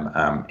help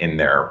them in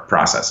their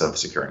process of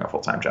securing a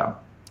full-time job.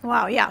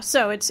 Wow, yeah.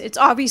 So it's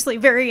obviously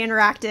very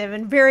interactive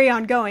and very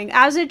ongoing,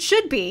 as it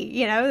should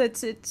be.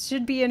 It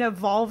should be an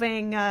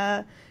evolving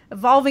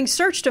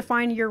search to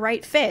find your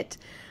right fit.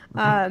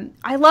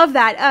 I love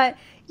that.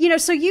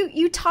 So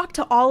you talk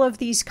to all of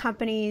these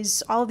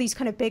companies, all of these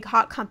kind of big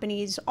hot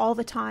companies all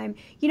the time.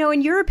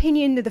 In your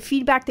opinion, the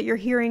feedback that you're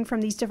hearing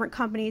from these different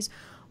companies,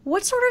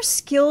 what sort of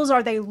skills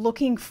are they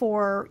looking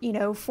for,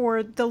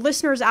 for the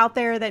listeners out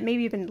there that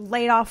maybe have been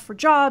laid off for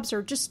jobs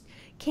or just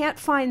can't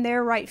find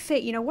their right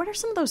fit? What are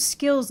some of those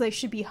skills they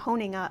should be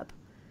honing up?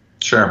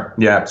 Sure.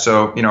 Yeah.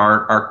 So,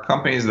 our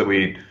companies that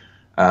we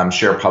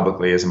share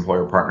publicly as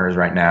employer partners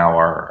right now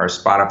are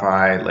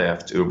Spotify,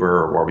 Lyft,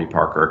 Uber, Warby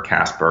Parker,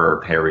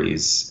 Casper,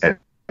 Harry's, et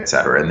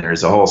cetera. And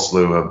there's a whole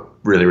slew of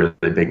really, really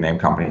big name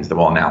companies that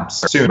we'll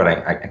announce soon, but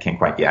I can't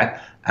quite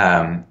yet.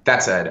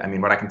 That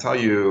said, what I can tell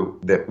you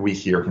that we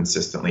hear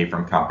consistently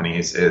from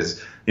companies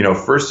is,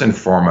 first and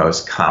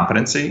foremost,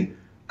 competency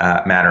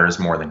matters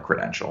more than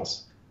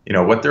credentials.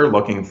 What they're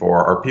looking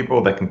for are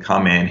people that can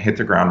come in, hit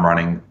the ground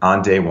running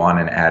on day one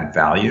and add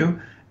value.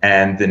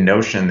 And the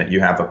notion that you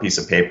have a piece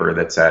of paper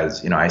that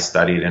says, I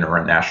studied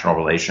international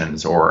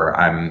relations or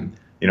I'm,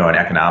 an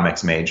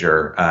economics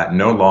major,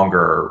 no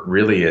longer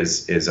really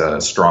is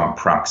a strong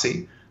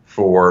proxy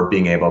for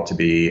being able to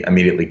be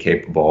immediately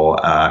capable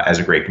as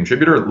a great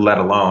contributor, let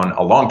alone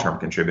a long-term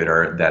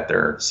contributor that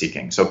they're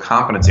seeking. So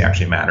competency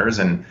actually matters,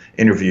 and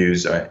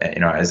interviews,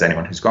 as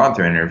anyone who's gone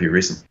through an interview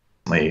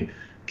recently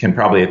can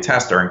probably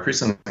attest, are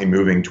increasingly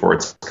moving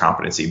towards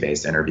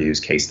competency-based interviews,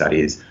 case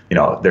studies.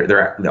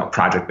 They're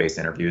project-based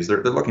interviews.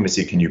 They're looking to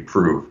see, can you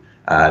prove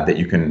that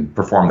you can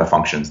perform the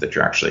functions that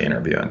you're actually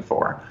interviewing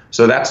for.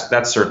 So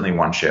that's certainly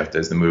one shift,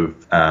 is the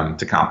move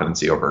to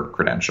competency over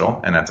credential,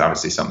 and that's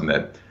obviously something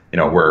that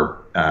we're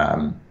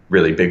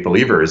really big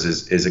believers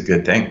is a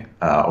good thing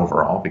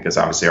overall, because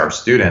obviously our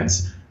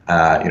students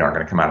are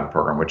going to come out of the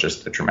program with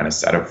just a tremendous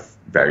set of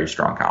very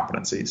strong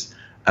competencies.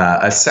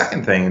 A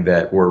second thing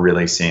that we're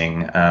really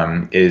seeing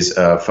is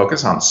a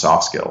focus on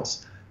soft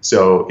skills.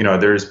 So,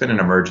 there's been an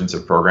emergence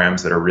of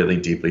programs that are really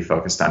deeply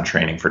focused on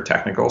training for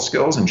technical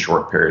skills in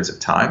short periods of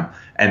time.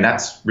 And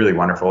that's really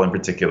wonderful. In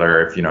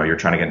particular, if, you're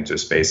trying to get into a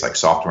space like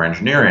software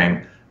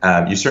engineering,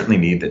 you certainly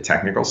need the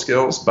technical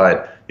skills.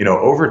 But,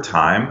 over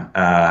time,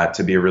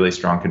 to be a really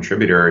strong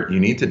contributor, you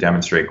need to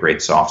demonstrate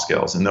great soft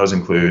skills. And those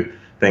include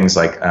things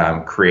like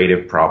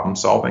creative problem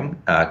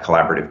solving,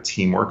 collaborative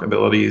teamwork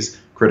abilities,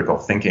 critical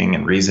thinking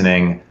and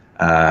reasoning,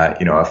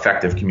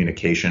 effective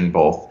communication,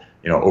 both,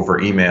 over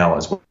email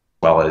as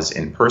well as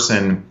in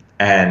person.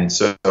 And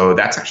so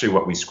that's actually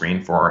what we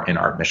screen for in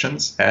our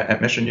admissions at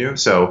MissionU.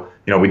 So,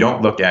 we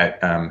don't look at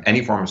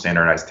any form of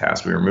standardized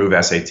test. We remove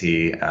SAT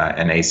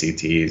and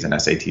ACTs and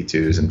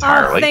SAT2s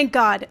entirely. Oh, thank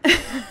God.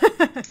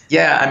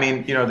 Yeah, I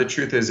mean, the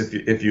truth is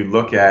if you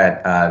look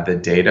at the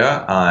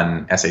data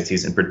on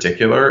SATs in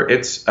particular,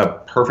 it's a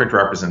perfect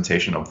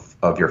representation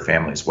of your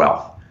family's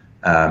wealth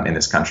in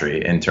this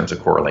country in terms of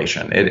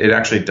correlation. It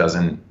actually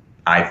doesn't,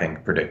 I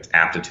think, predict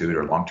aptitude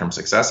or long-term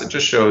success. It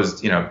just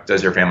shows,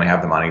 does your family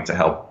have the money to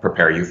help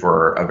prepare you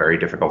for a very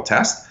difficult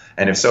test?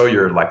 And if so,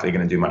 you're likely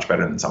going to do much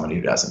better than somebody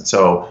who doesn't.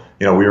 So,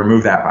 we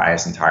remove that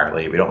bias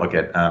entirely. We don't look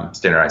at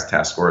standardized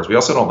test scores. We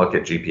also don't look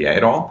at GPA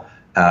at all.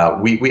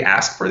 We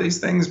ask for these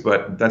things,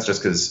 but that's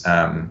just because,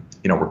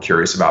 we're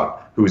curious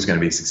about who's going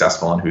to be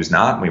successful and who's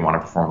not. We want to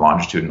perform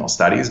longitudinal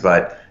studies,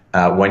 but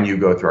when you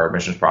go through our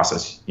admissions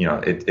process,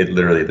 it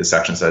literally, the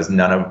section says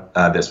none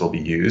of this will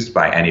be used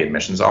by any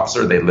admissions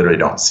officer. They literally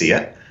don't see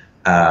it.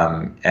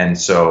 And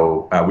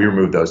so we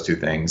remove those two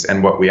things.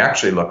 And what we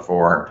actually look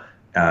for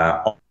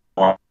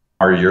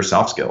are your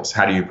soft skills.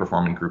 How do you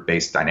perform in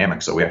group-based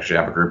dynamics? So we actually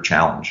have a group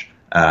challenge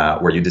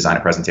where you design a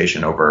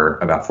presentation over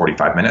about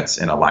 45 minutes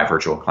in a live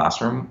virtual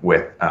classroom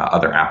with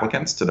other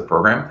applicants to the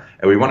program.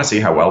 And we want to see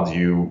how well do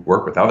you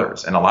work with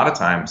others. And a lot of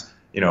times,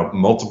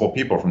 multiple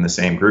people from the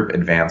same group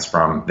advance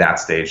from that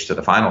stage to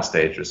the final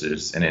stage, which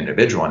is an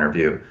individual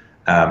interview.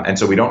 And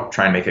so we don't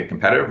try and make it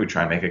competitive. We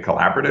try and make it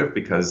collaborative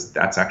because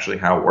that's actually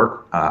how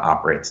work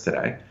operates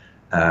today.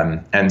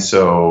 And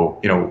so,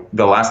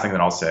 the last thing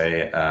that I'll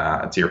say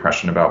to your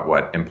question about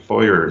what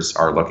employers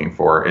are looking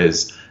for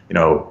is,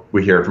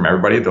 we hear from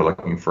everybody, they're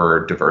looking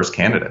for diverse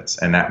candidates.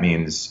 And that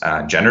means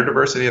gender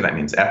diversity, that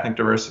means ethnic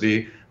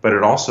diversity, but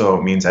it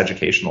also means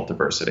educational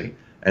diversity.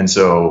 And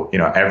so,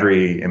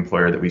 every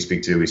employer that we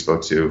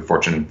spoke to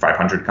Fortune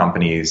 500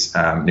 companies,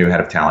 new head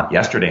of talent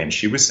yesterday, and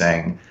she was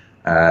saying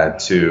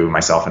to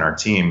myself and our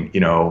team,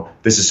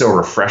 this is so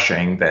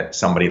refreshing that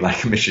somebody like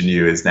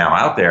MissionU is now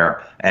out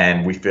there,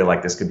 and we feel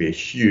like this could be a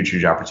huge,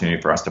 huge opportunity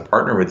for us to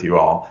partner with you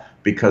all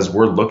because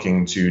we're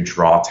looking to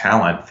draw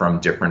talent from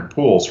different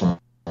pools from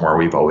where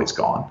we've always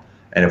gone.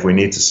 And if we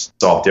need to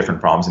solve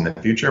different problems in the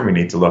future, we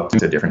need to look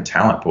to different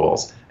talent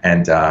pools.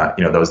 And,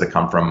 those that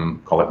come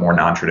from, call it more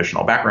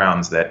non-traditional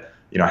backgrounds that,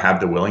 have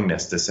the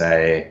willingness to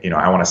say,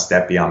 I want to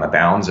step beyond the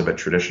bounds of a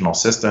traditional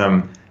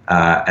system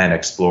and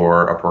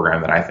explore a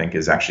program that I think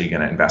is actually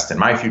going to invest in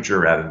my future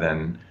rather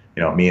than,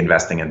 me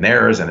investing in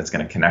theirs. And it's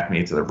going to connect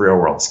me to the real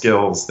world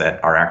skills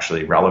that are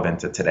actually relevant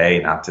to today,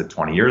 not to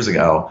 20 years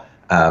ago.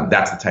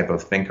 That's the type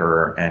of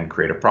thinker and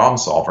creative problem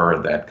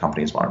solver that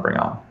companies want to bring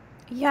on.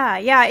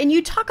 Yeah. And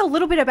you talk a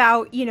little bit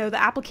about, the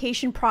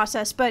application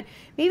process, but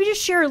maybe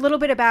just share a little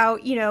bit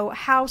about,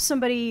 how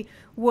somebody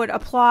would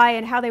apply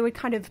and how they would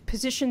kind of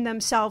position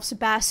themselves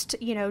best,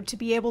 to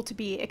be able to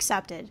be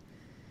accepted.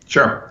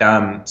 Sure.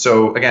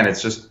 So again,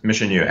 it's just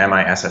MissionU,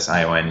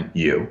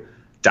 MissionU.com.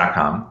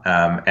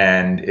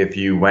 And if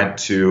you went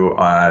to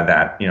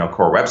that,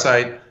 core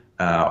website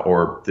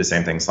or the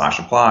same thing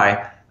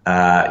 /apply,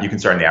 you can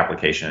start in the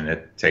application.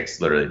 It takes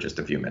literally just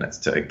a few minutes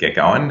to get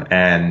going.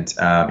 And,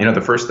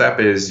 the first step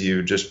is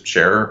you just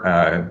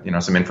share,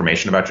 some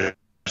information about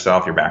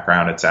yourself, your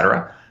background, et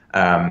cetera.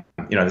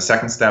 The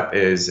second step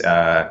is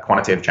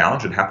quantitative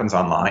challenge. It happens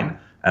online.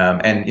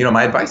 And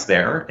my advice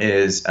there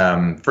is,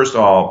 first of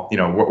all,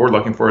 what we're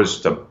looking for is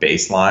just a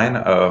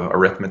baseline of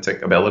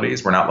arithmetic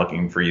abilities. We're not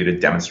looking for you to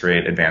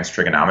demonstrate advanced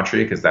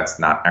trigonometry because that's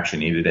not actually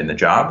needed in the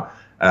job.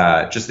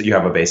 Just that you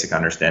have a basic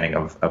understanding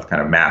of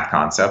kind of math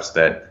concepts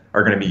that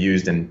are going to be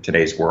used in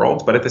today's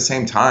world. But at the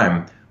same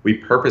time, we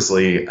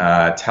purposely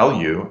tell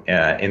you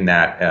in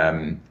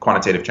that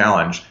quantitative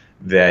challenge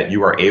that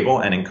you are able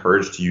and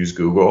encouraged to use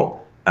Google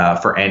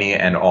for any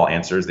and all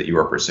answers that you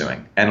are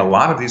pursuing. And a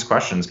lot of these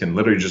questions can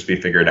literally just be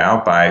figured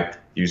out by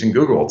using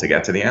Google to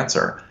get to the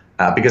answer.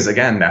 Because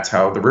again, that's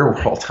how the real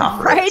world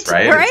operates,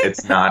 right?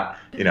 It's not,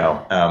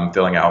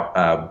 filling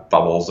out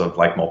bubbles of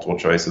like multiple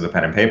choice with a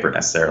pen and paper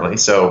necessarily.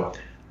 So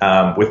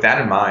with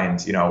that in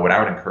mind, what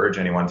I would encourage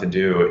anyone to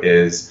do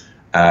is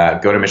go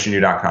to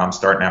MissionU.com,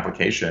 start an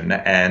application,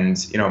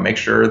 and make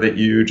sure that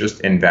you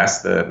just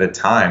invest the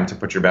time to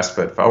put your best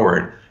foot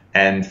forward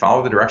and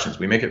follow the directions.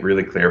 We make it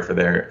really clear for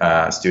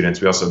their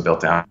students. We also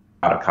built out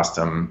a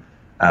custom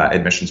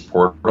admissions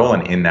portal,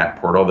 and in that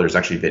portal, there's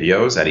actually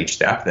videos at each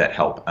step that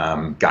help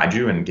guide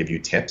you and give you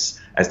tips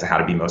as to how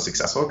to be most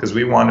successful, because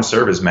we want to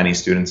serve as many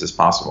students as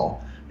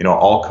possible.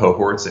 All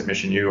cohorts at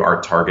MissionU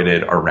are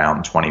targeted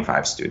around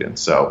 25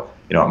 students. So,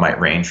 it might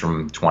range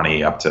from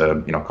 20 up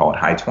to, call it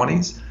high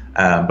 20s.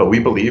 But we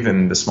believe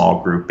in the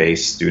small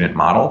group-based student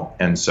model.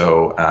 And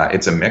so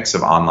it's a mix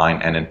of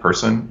online and in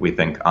person. We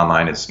think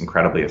online is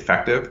incredibly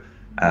effective,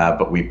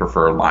 but we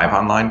prefer live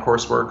online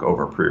coursework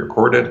over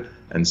pre-recorded.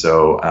 And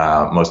so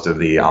most of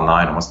the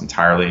online, almost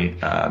entirely,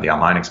 the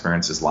online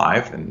experience is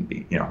live,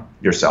 and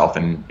yourself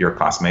and your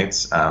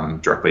classmates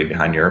directly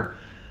behind your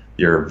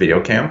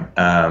video cam.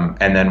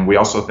 And then we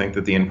also think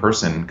that the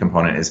in-person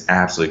component is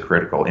absolutely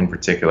critical, in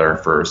particular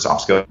for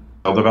soft skill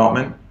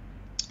development.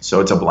 So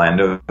it's a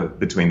blend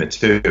between the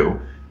two,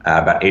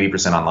 about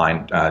 80%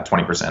 online,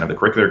 20% of the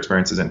curricular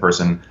experience is in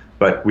person.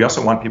 But we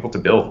also want people to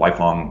build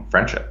lifelong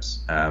friendships.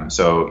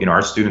 So,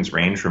 our students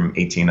range from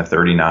 18 to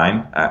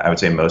 39. I would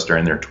say most are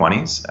in their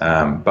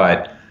 20s.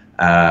 But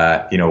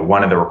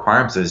one of the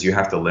requirements is you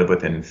have to live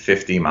within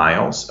 50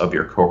 miles of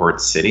your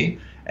cohort city.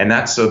 And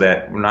that's so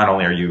that not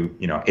only are you,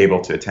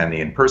 able to attend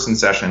the in-person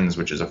sessions,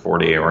 which is a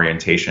 4-day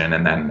orientation,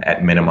 and then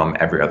at minimum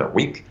every other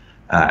week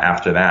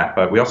after that,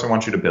 but we also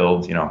want you to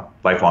build,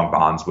 lifelong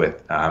bonds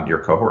with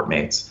your cohort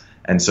mates.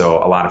 And so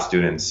a lot of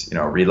students,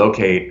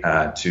 relocate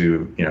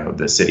to,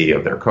 the city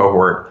of their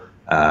cohort.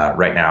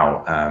 Right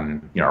now,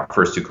 our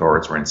first two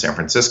cohorts were in San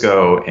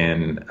Francisco.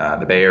 In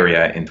the Bay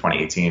Area in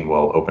 2018,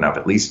 we'll open up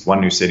at least one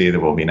new city that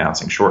we'll be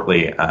announcing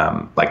shortly,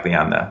 likely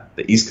on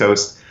the East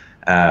Coast.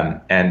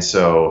 And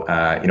so,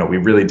 we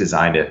really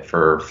designed it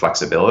for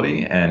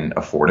flexibility and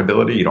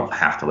affordability. You don't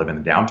have to live in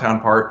the downtown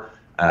part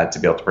to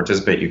be able to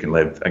participate. You can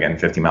live, again,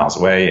 50 miles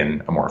away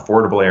in a more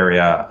affordable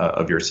area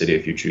of your city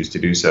if you choose to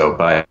do so.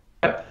 But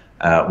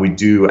we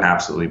do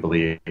absolutely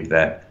believe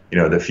that,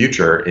 the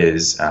future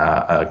is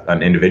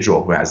an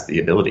individual who has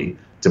the ability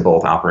to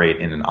both operate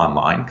in an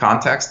online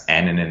context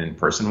and in an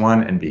in-person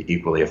one and be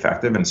equally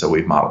effective. And so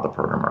we've modeled the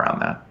program around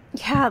that.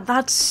 Yeah,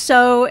 that's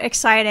so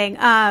exciting.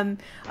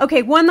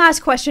 Okay, one last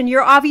question.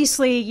 You're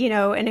obviously,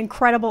 an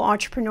incredible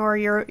entrepreneur.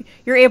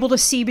 You're able to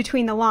see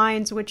between the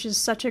lines, which is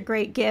such a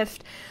great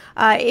gift.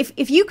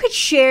 If you could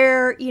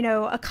share,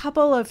 a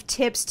couple of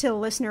tips to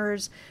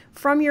listeners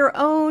from your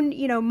own,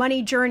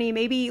 money journey,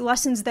 maybe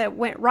lessons that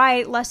went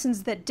right,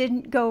 lessons that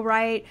didn't go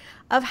right,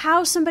 of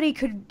how somebody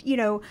could,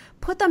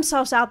 put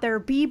themselves out there,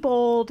 be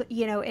bold,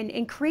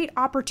 and create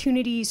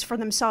opportunities for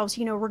themselves,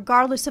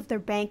 regardless of their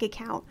bank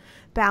account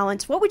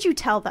balance, what would you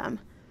tell them?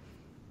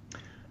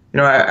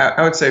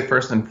 I would say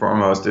first and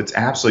foremost, it's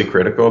absolutely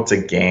critical to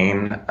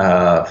gain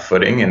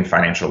footing in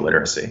financial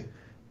literacy.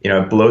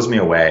 It blows me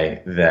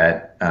away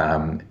that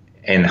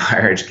in the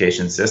higher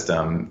education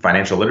system,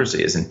 financial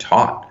literacy isn't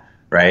taught,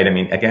 right? I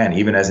mean, again,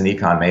 even as an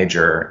econ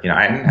major,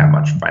 I didn't have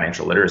much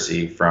financial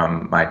literacy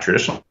from my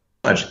traditional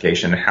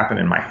education. It happened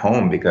in my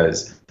home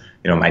because,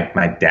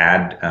 my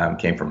dad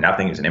came from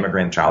nothing. He was an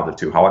immigrant, child of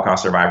 2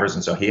 Holocaust survivors,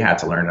 and so he had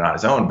to learn it on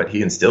his own, but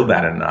he instilled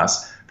that in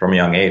us from a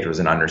young age, was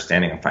an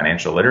understanding of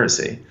financial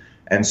literacy.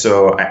 And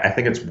so I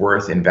think it's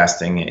worth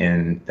investing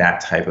in that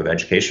type of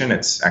education.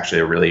 It's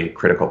actually a really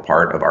critical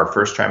part of our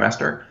first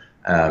trimester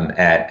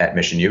at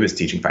MissionU is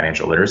teaching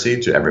financial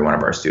literacy to every one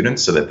of our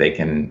students so that they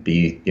can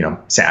be,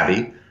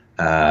 savvy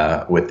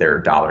with their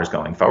dollars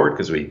going forward,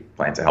 because we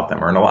plan to help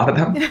them earn a lot of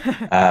them.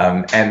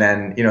 And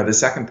then, the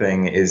second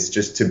thing is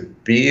just to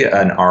be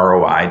an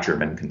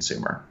ROI-driven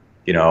consumer,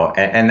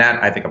 and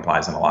that I think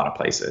applies in a lot of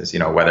places,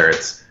 whether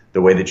it's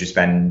the way that you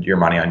spend your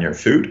money on your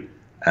food,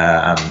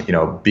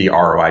 be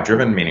ROI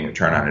driven, meaning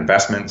return on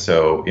investment.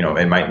 So,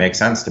 it might make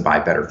sense to buy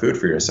better food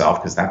for yourself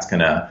because that's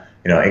going to,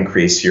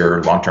 increase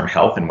your long-term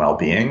health and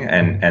well-being.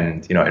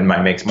 And, it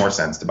might make more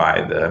sense to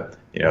buy the,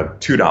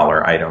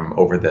 $2 item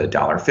over the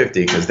 $1.50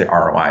 because the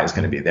ROI is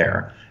going to be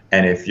there.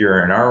 And if you're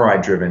an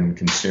ROI driven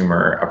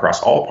consumer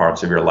across all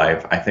parts of your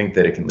life, I think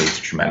that it can lead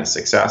to tremendous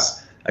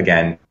success.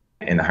 Again,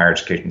 in the higher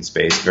education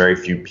space, very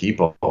few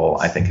people,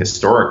 I think,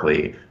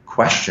 historically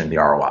question the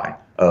ROI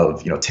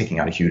of, taking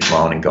out a huge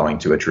loan and going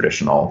to a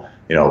traditional,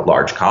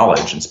 large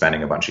college and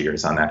spending a bunch of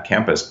years on that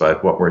campus.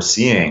 But what we're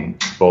seeing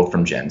both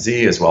from Gen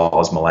Z as well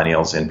as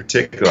millennials in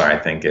particular, I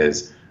think,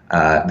 is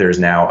there's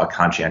now a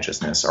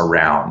conscientiousness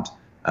around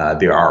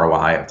the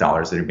ROI of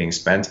dollars that are being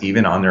spent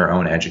even on their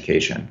own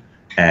education.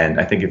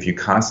 And I think if you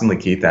constantly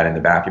keep that in the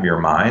back of your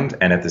mind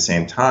and at the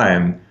same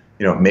time,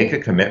 make a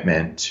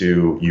commitment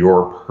to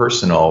your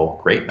personal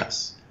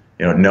greatness.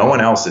 No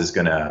one else is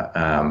going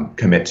to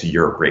commit to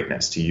your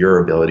greatness, to your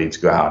ability to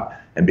go out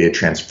and be a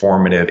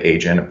transformative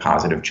agent of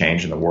positive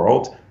change in the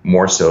world,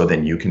 more so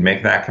than you can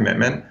make that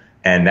commitment.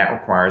 And that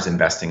requires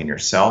investing in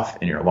yourself,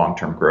 in your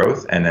long-term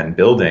growth, and then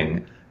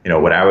building,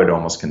 what I would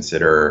almost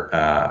consider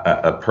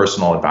a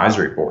personal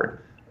advisory board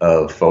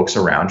of folks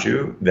around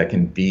you that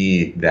can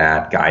be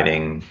that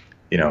guiding,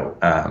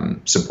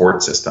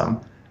 support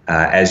system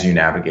as you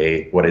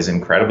navigate what is an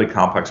incredibly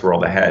complex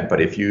world ahead.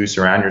 But if you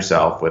surround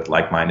yourself with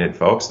like-minded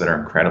folks that are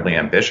incredibly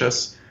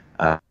ambitious,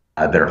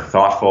 that are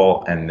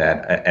thoughtful, and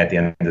that at the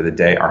end of the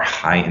day are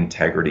high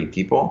integrity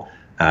people,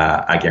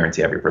 I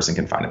guarantee every person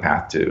can find a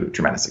path to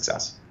tremendous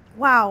success.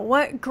 Wow,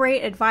 what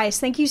great advice.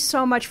 Thank you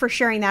so much for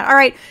sharing that. All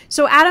right,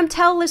 so Adam,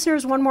 tell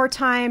listeners one more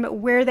time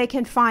where they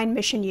can find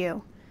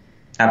MissionU.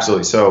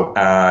 Absolutely. So,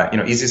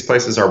 easiest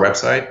place is our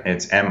website.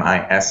 It's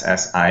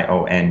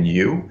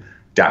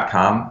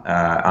MissionU.com.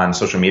 On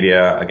social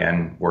media,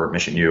 again, we're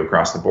MissionU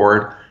across the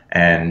board.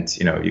 And,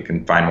 you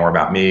can find more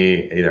about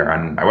me either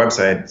on my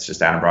website, it's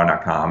just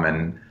adambraun.com,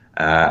 and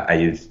I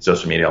use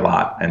social media a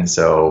lot. And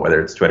so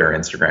whether it's Twitter,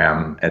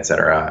 Instagram, et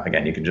cetera,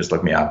 again, you can just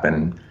look me up.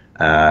 And,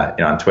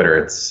 on Twitter,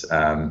 it's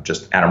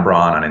just Adam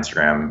Braun. On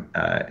Instagram,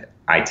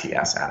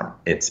 ITS Adam.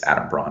 It's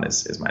Adam Braun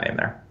is my name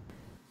there.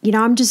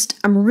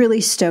 I'm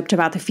really stoked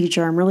about the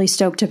future. I'm really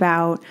stoked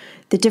about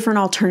the different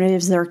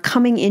alternatives that are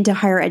coming into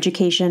higher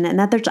education, and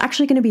that there's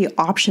actually going to be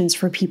options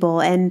for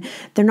people, and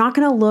they're not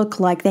going to look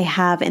like they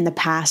have in the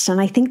past. And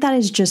I think that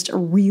is just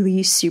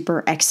really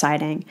super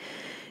exciting.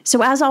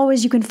 So as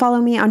always, you can follow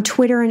me on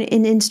Twitter and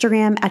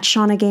Instagram at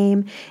Shauna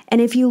Game. And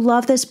if you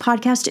love this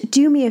podcast,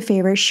 do me a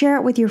favor, share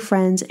it with your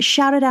friends,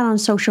 shout it out on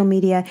social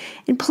media,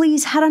 and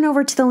please head on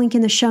over to the link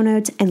in the show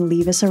notes and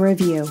leave us a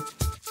review.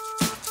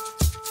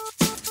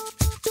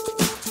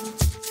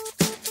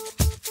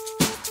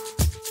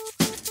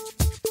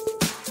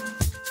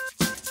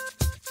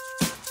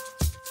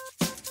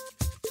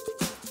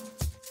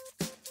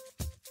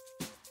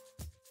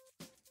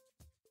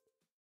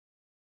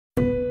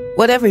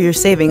 Whatever you're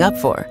saving up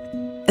for,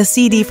 a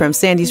CD from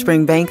Sandy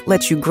Spring Bank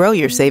lets you grow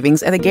your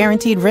savings at a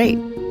guaranteed rate.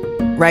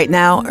 Right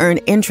now, earn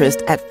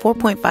interest at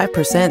 4.5%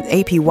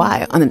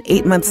 APY on an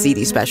 8-month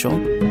CD special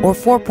or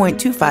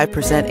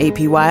 4.25%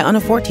 APY on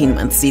a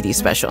 14-month CD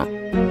special.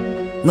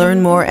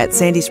 Learn more at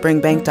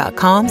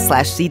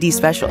sandyspringbank.com/CD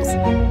specials.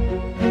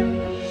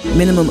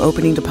 Minimum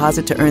opening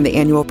deposit to earn the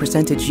annual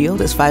percentage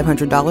yield is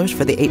 $500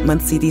 for the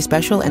 8-month CD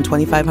special and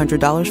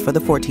 $2,500 for the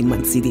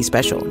 14-month CD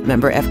special.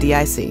 Member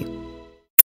FDIC.